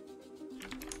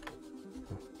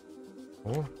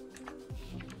 Oh.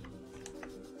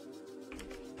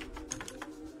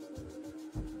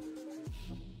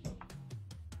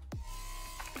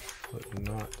 Put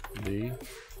not be.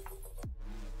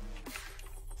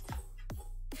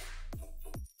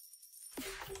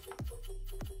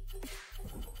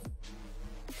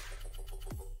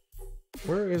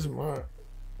 Where is my...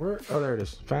 Where? Oh, there it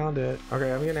is. Found it.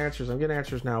 Okay, I'm getting answers. I'm getting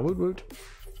answers now. Woot woot.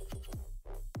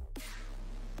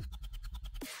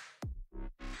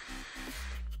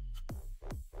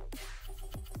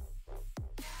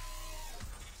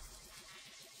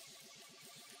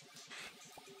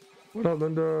 What up,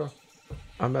 Linda?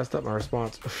 I messed up my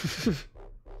response.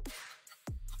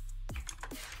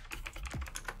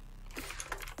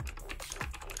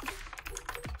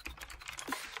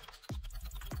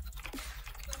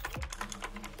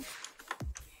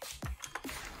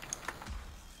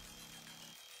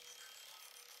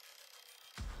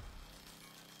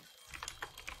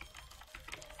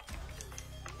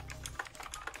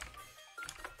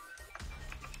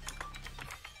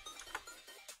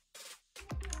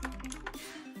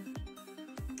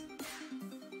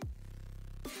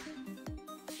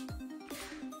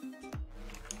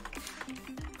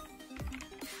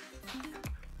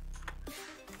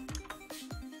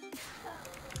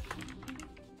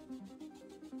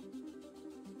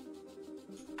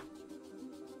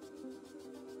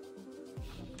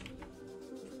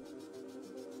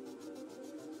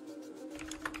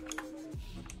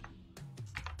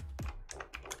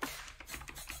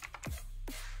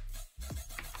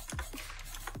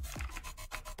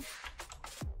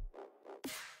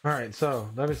 All right, so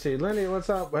let me see. Lindy, what's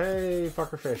up? Hey,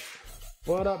 fucker fish.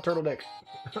 What up, turtle dick?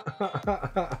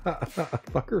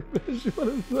 Fucker fish, what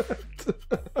is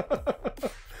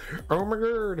that? Oh my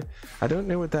god, I don't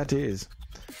know what that is,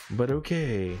 but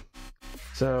okay.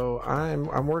 So I'm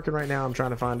working right now. I'm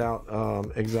trying to find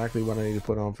out exactly what I need to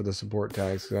put on for the support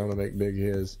tags because I want to make big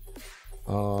his.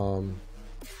 Orbitz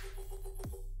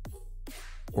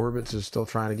is still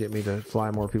trying to get me to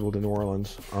fly more people to New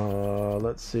Orleans.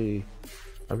 Let's see.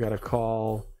 I've got a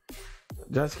call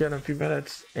Jessica in a few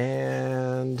minutes,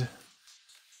 and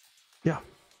yeah,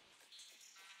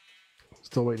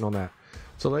 still waiting on that.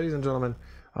 So ladies and gentlemen,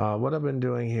 what I've been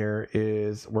doing here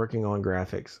is working on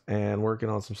graphics and working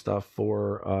on some stuff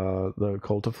for the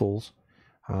Cult of Fools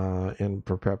in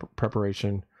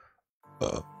preparation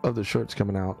of the shirts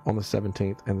coming out on the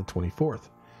 17th and the 24th.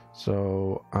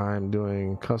 So I'm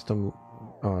doing custom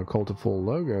Cult of Fool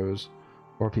logos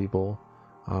for people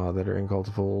that are in Cult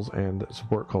of Fools and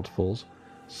support Cult of Fools,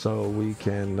 so we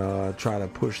can try to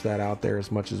push that out there as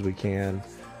much as we can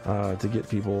to get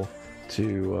people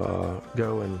to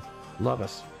go and love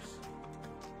us.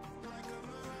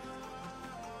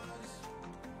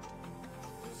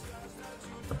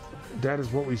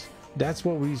 That's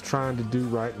what we're trying to do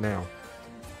right now.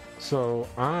 So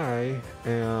I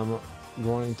am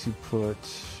going to put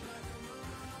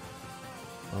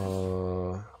I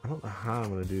don't know how I'm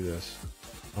going to do this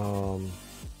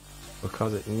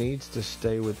because it needs to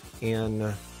stay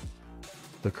within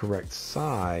the correct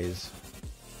size.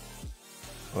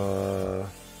 And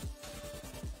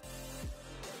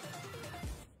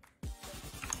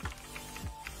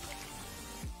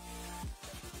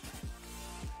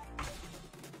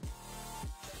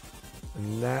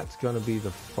that's going to be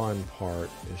the fun part,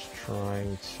 is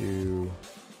trying to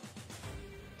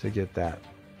get that.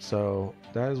 So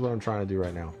that is what I'm trying to do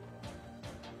right now.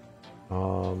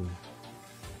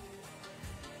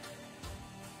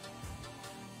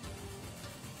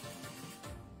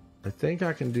 I think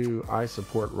I can do I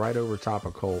support right over top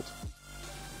of Colt.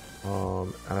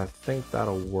 And I think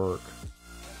that'll work.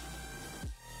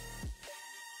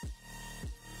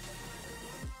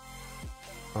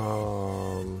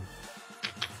 I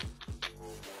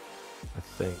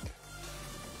think.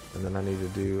 And then I need to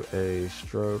do a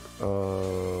stroke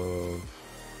of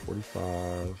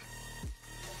 45.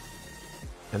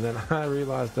 And then I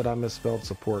realized that I misspelled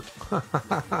support.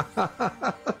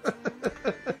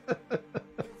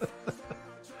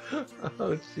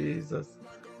 Oh, Jesus.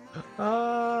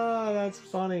 Ah, that's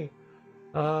funny.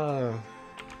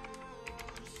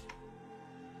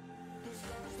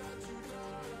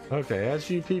 Okay,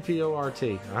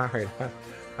 S-U-P-P-O-R-T. All right.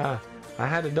 I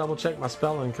had to double check my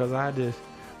spelling because I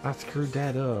screwed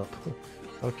that up.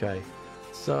 Okay.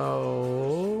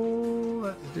 So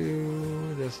let's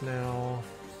do this now.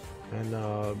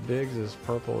 And Biggs is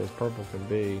purple as purple can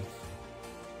be.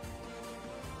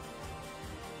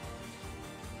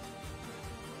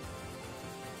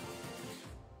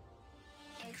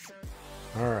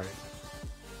 All right.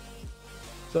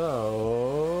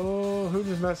 So who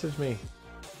just messaged me?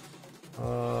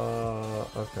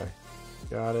 Okay.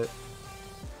 Got it.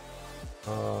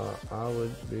 I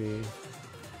would be.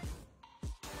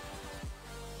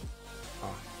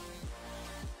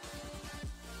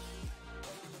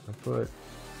 I put.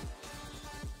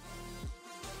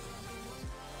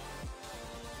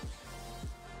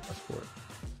 That's for it.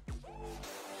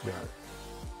 Got it.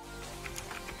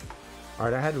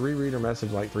 Alright, I had to reread her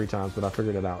message like 3 times, but I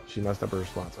figured it out. She messed up her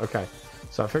response. Okay,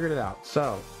 so I figured it out.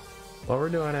 So, what we're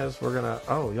doing is we're gonna...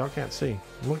 Oh, y'all can't see.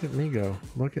 Look at me go.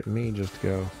 Look at me just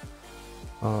go.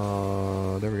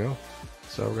 There we go.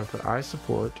 So we're gonna put I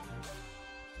support.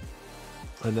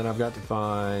 And then I've got to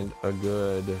find a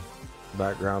good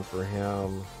background for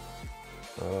him.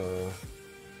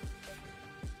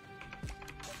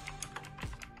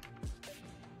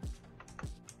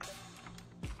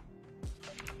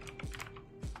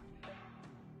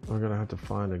 We're gonna have to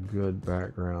find a good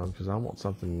background because I want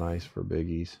something nice for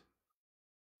Biggies.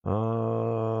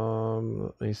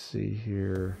 Let me see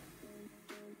here.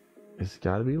 It's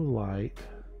got to be light,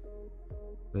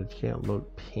 but it can't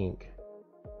look pink.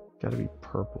 It's got to be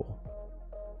purple.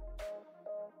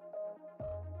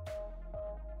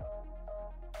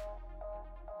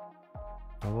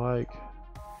 I like.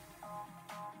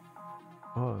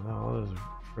 Oh no, those are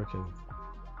freaking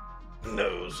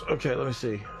nose. Okay, let me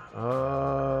see.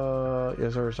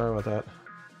 Yes, sir. Sorry about that.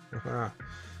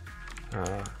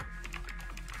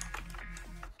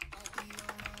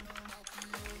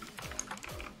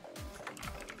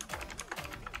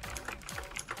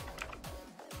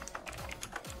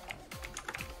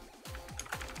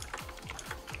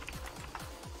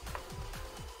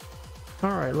 All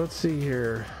right, let's see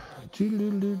here.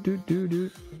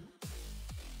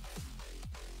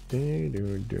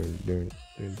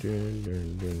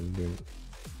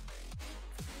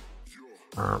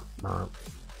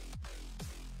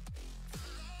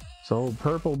 So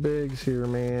purple Biggs here,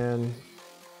 man.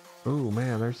 Oh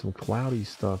man, there's some cloudy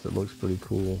stuff that looks pretty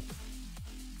cool.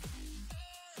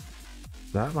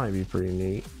 That might be pretty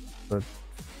neat, but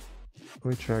let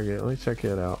me check it. Let me check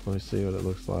it out. Let me see what it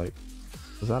looks like.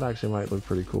 Cause that actually might look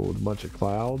pretty cool with a bunch of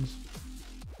clouds,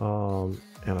 and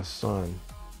a sun.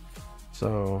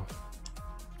 So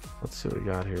let's see what we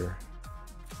got here.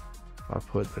 If I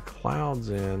put the clouds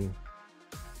in.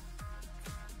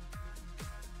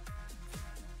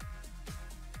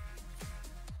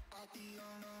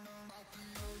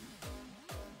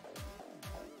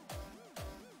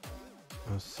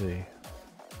 Let's see.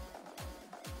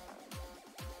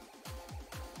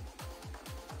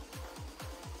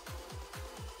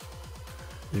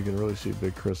 You can really see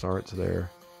Big Chris Arts there.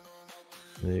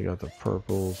 And then you got the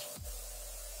purples.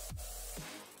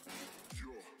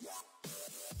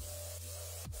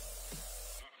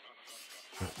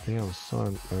 Damn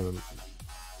sun. There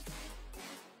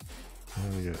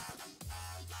we go.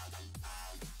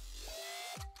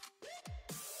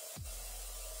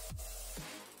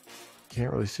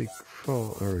 Can't really see.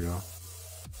 Oh, there we go.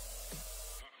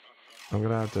 I'm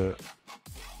gonna have to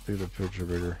do the picture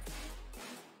bigger.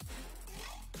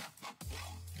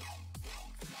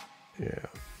 Yeah.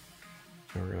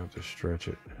 We're gonna have to stretch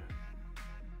it.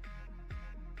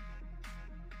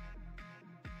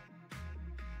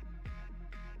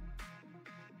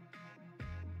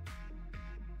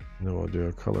 And then we'll do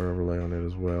a color overlay on it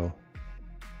as well.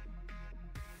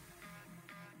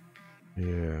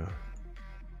 Yeah.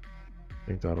 I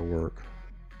think that'll work.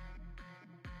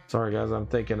 Sorry guys, I'm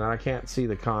thinking I can't see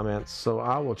the comments, so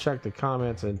I will check the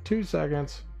comments in 2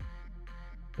 seconds.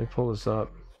 Let me pull this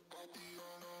up.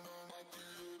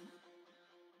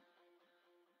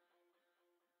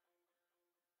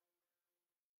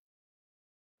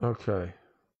 Okay.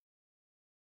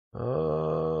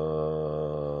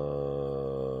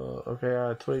 Okay,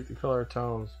 I tweaked the color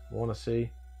tones. Want to see?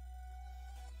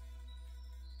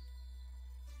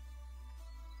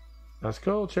 That's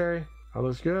cool, Cherry. That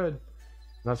looks good.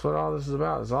 That's what all this is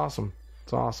about. It's awesome.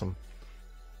 It's awesome.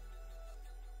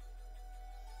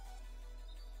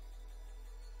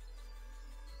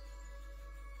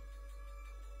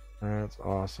 That's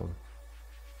awesome.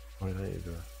 Wait, I need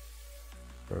to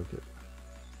broke it.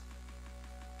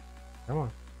 Come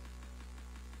on.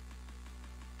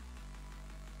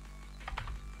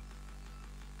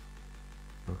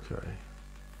 Okay.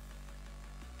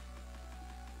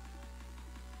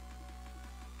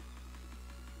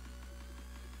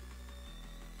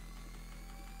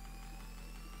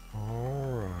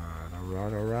 Alright.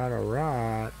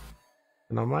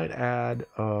 And I might add,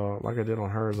 like I did on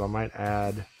hers, I might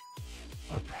add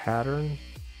a pattern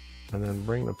and then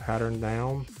bring the pattern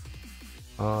down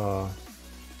to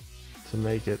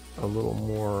make it a little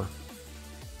more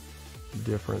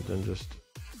different than just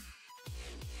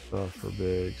stuff for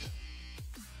bigs.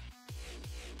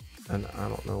 And I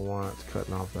don't know why it's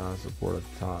cutting off the eye support at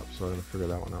the top, so I'm gonna figure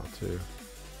that one out too.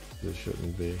 It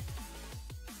shouldn't be.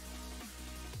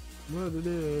 But it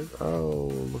is. Oh,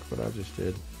 look what I just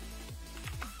did.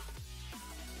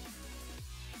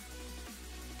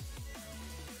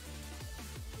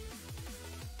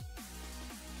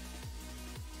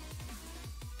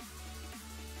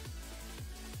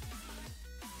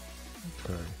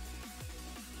 Okay.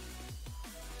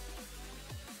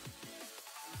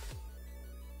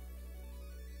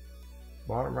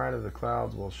 Bottom right of the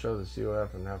clouds will show the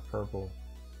COF and have purple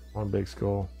on big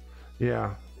skull.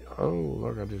 Yeah. Oh,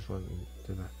 look, I just went and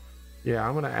did that. Yeah,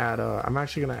 I'm gonna add. I'm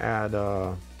actually gonna add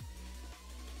a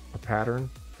pattern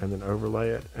and then overlay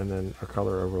it, and then a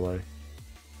color overlay.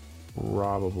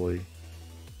 Probably.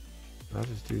 Did I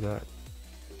just do that?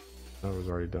 That was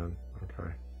already done.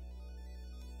 Okay.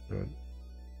 Good.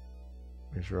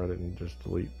 Make sure I didn't just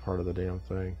delete part of the damn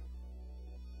thing.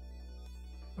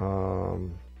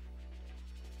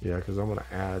 Yeah, because I'm going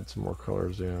to add some more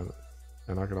colors in,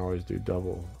 and I can always do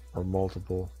double or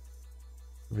multiple.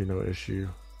 There'll be no issue.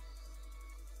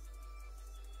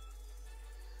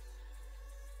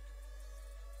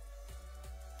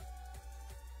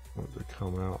 I want it to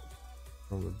come out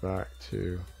from the back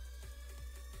too.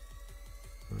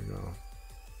 There we go.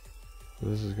 So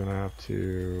this is going to have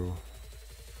to.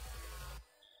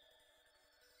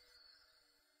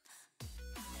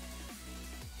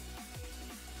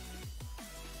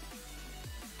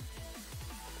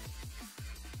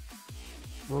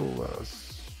 A little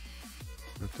less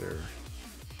right there.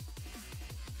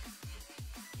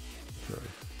 Okay.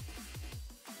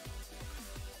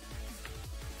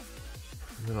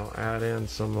 And then I'll add in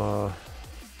some other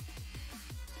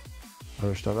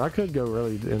stuff. I could go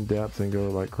really in depth and go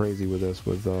like crazy with this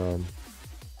with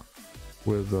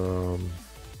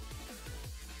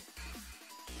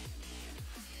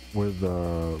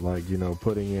like, you know,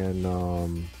 putting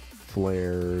in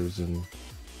flares and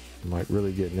like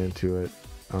really getting into it.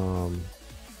 I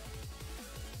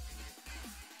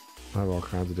have all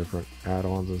kinds of different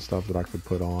add-ons and stuff that I could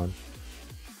put on,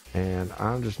 and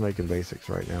I'm just making basics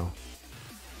right now.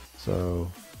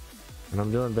 So, and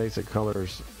I'm doing basic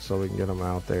colors so we can get them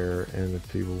out there, and if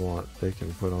people want, they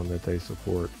can put on that they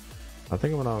support. I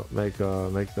think I'm gonna make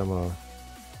them a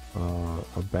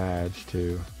badge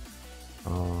too.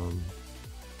 So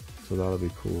that'll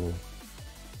be cool.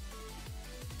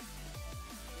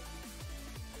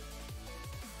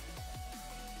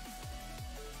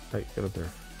 Hey, get up there.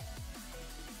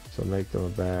 So make them a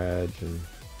badge and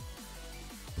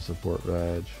a support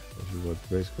badge, which is what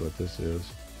basically what this is.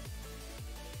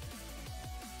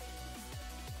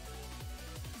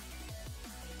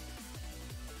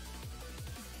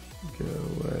 Go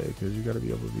away, because you got to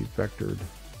be able to be vectored.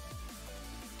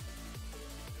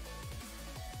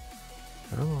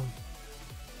 Come on.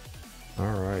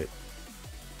 All right.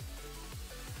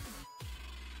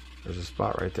 There's a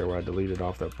spot right there where I deleted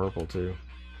off that purple too.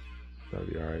 That'll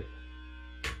be alright.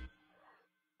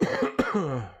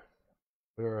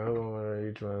 We are hoping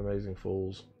each one amazing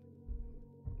fools.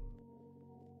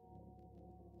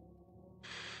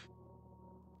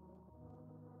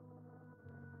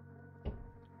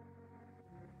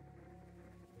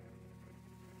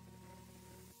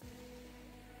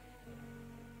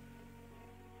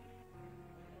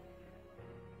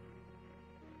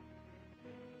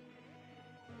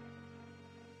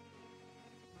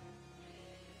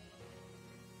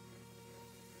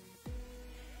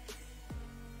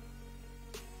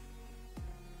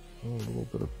 Oh, a little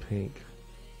bit of pink.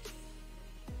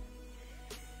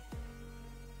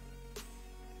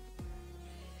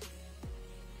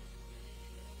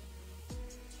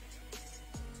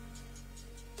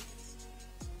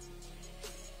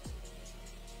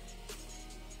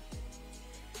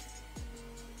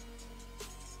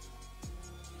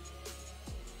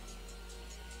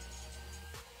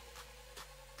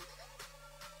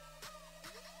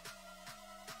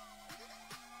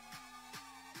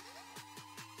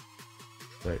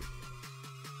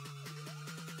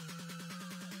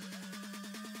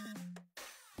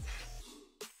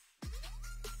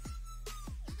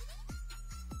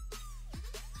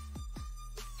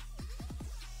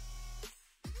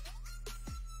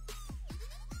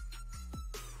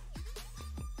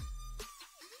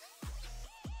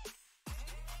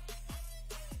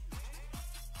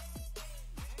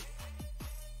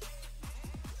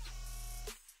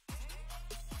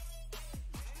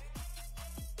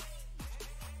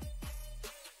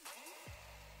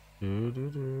 Ah,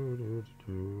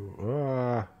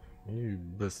 you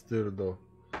bastardo.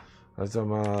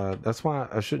 That's why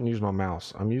I shouldn't use my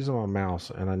mouse. I'm using my mouse,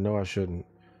 and I know I shouldn't.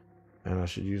 And I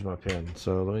should use my pen.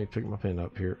 So let me pick my pen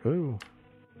up here. Ooh.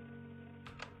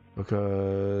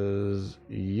 Because,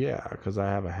 yeah, because I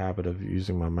have a habit of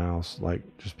using my mouse, like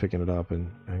just picking it up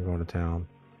and going to town.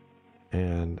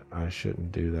 And I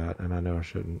shouldn't do that, and I know I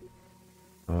shouldn't.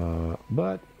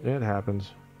 But it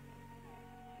happens.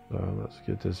 So let's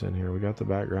get this in here. We got the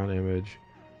background image.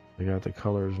 We got the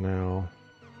colors now.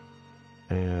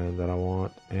 And that I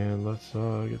want. And let's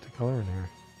get the color in here.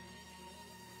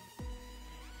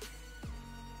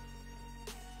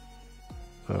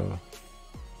 So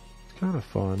it's kind of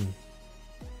fun.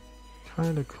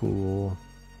 Kind of cool.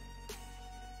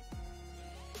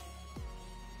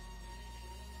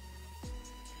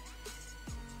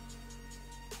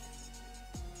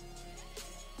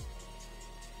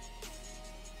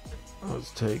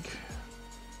 Let's take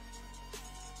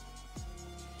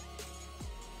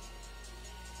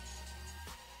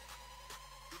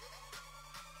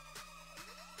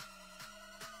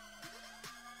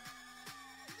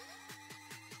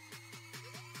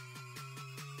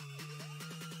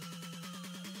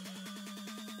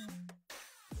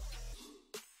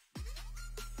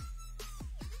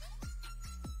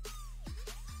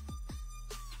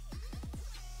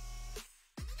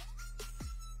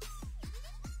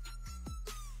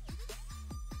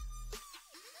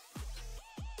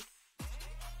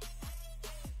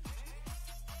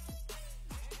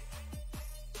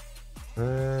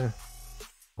I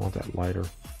want that lighter.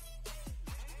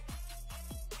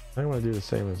 I want to do the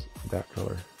same as that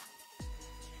color.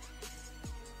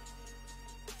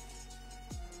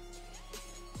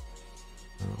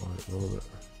 I want it a little bit.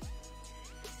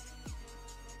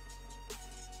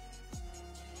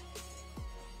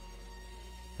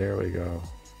 There we go.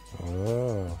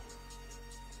 Oh,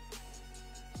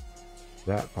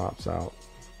 that pops out.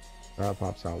 That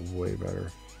pops out way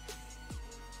better.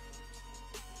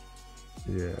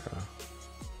 Yeah.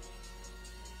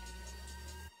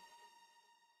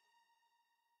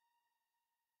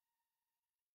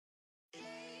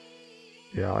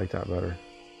 Yeah, I like that better.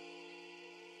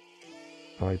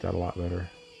 I like that a lot better.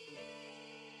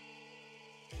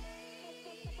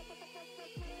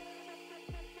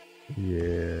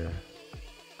 Yeah.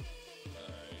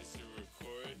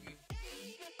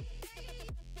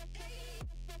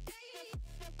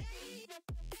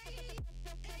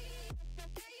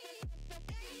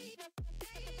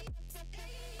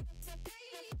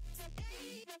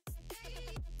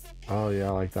 Oh yeah, I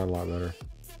like that a lot better.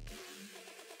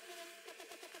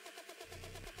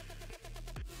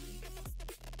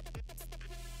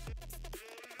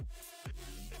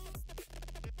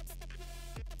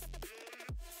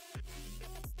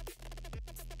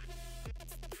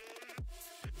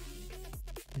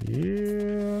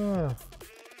 Yeah.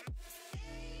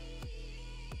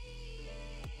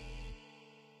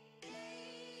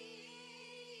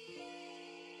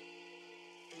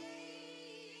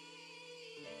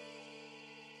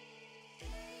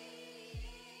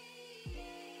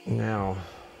 Now.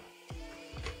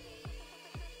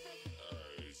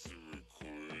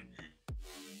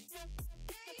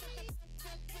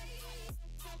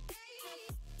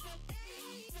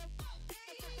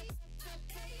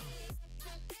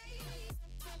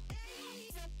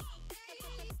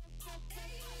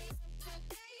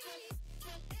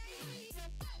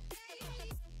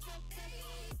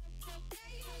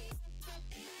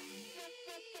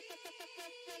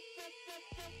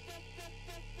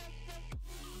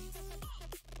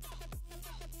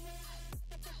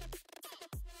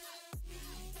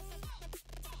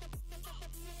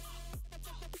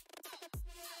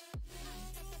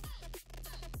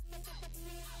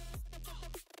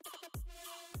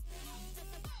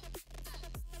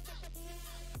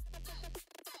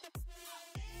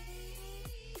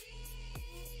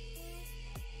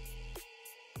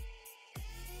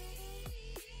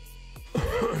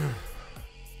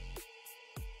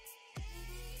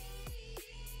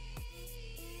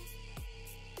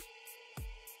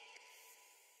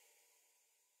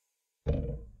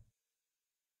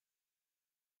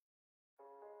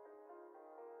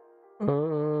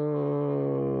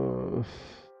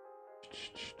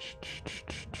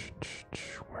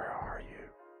 Where are you?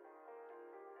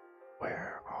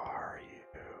 Where are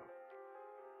you?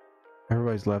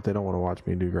 Everybody's left. They don't want to watch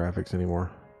me do graphics anymore.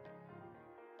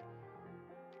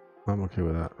 I'm okay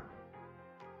with that.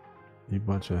 You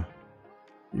bunch of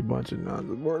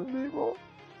non-supporting people.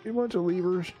 You bunch of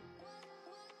leavers.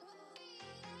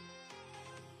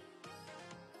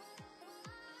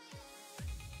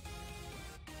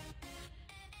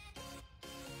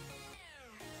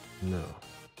 No.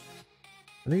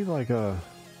 I need like a...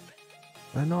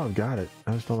 I know I've got it.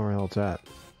 I just don't know where the hell it's at.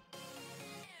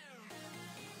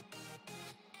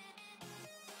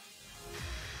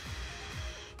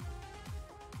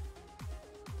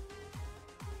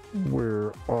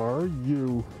 Where are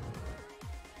you?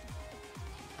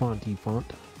 Fonty font.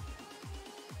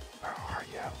 Where are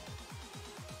you?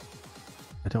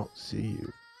 I don't see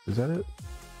you. Is that it?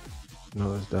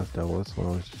 No, that's Death Devil. That's what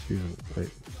I was just using. Wait.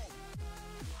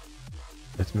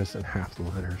 It's missing half the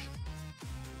letters.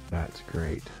 That's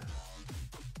great.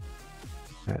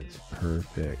 That's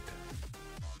perfect.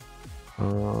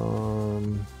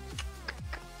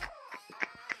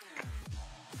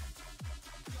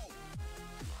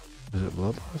 Is it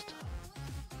Bloodlust?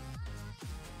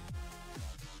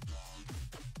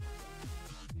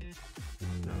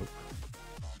 Nope.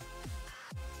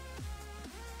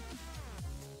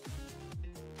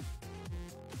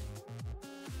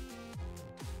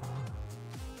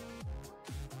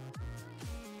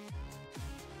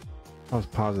 I was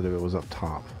positive it was up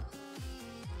top.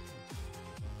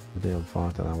 The damn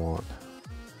font that I want.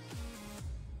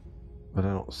 But I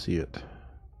don't see it.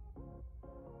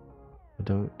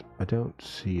 I don't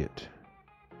see it.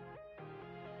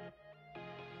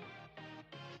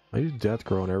 I use Death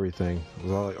Grow and everything.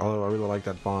 Although I really like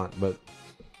that font, but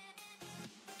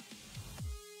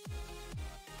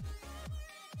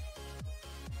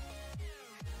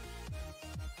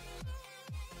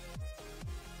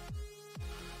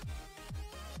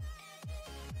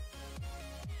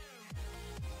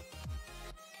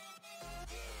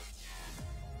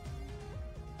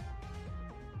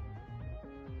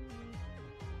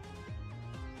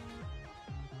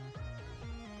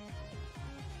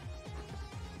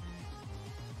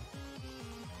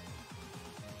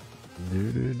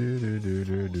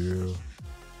do.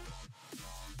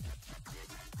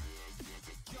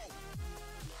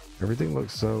 Everything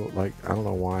looks so like, I don't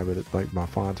know why, but it's like my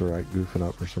fonts are like goofing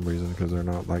up for some reason because they're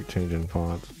not like changing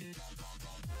fonts.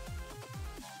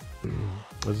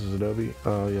 This is Adobe.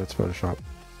 Yeah, it's Photoshop.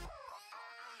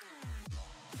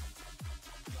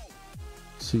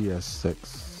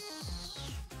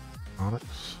 CS6 Onyx.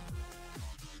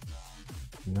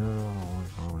 No, I don't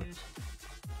want Onyx.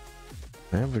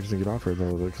 I am fixing to get off here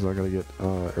though because I gotta get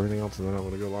everything else, and then I'm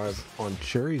gonna go live on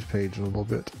Cherry's page in a little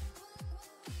bit.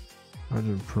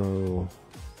 Abaddon Pro.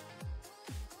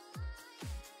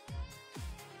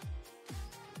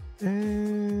 I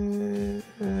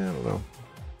don't know.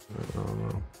 I don't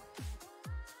know.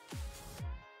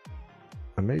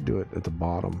 I may do it at the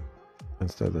bottom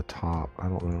instead of the top. I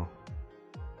don't know.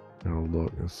 I'll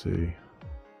look and see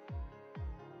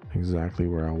exactly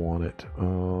where I want it.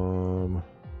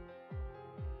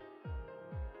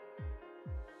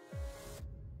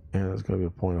 And it's going to be a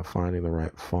point of finding the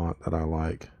right font that I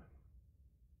like.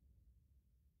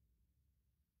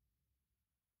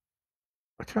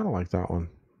 I kind of like that one.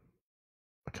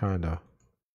 I kind of.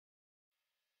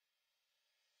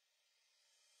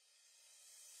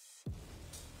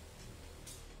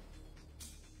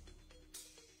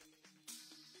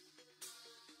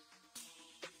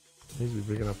 Needs to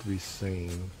be big enough to be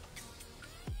seen.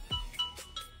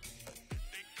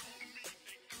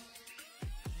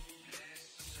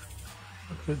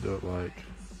 I could do it like...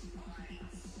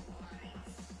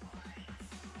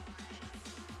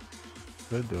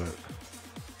 Could do it.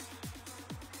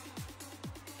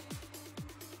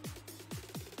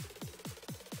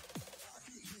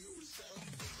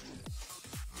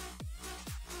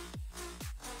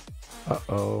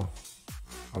 Uh-oh.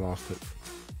 I lost it.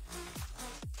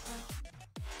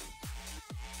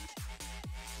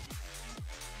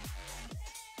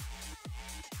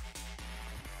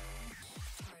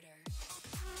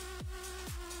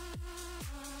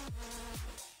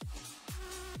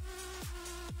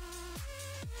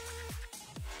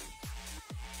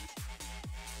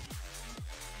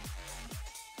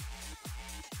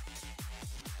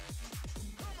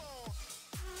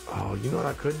 Oh, you know what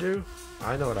I could do?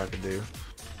 I know what I could do.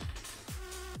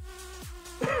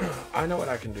 I know what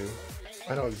I can do.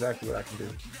 I know exactly what I can do.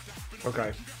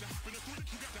 Okay.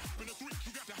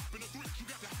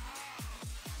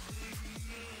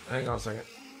 Hang on a second.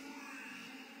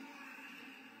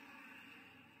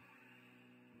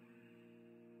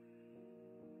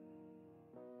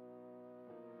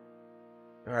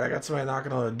 All right, I got somebody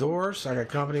knocking on the door, so I got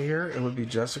company here. It would be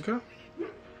Jessica.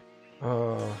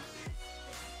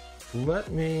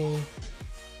 Let me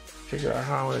figure out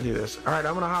how I want to do this. All right,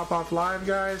 I'm gonna hop off live,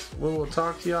 guys. We will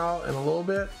talk to y'all in a little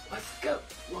bit. Let's go.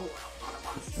 Roll out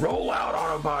Autobots. Roll out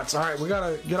Autobots. All right, we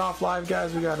gotta get off live,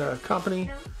 guys. We got a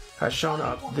company has shown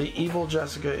up. The evil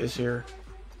Jessica is here.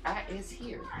 I is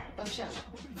here. For sure.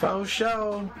 Faux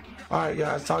show. All right,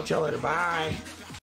 guys. Talk to y'all later. Bye.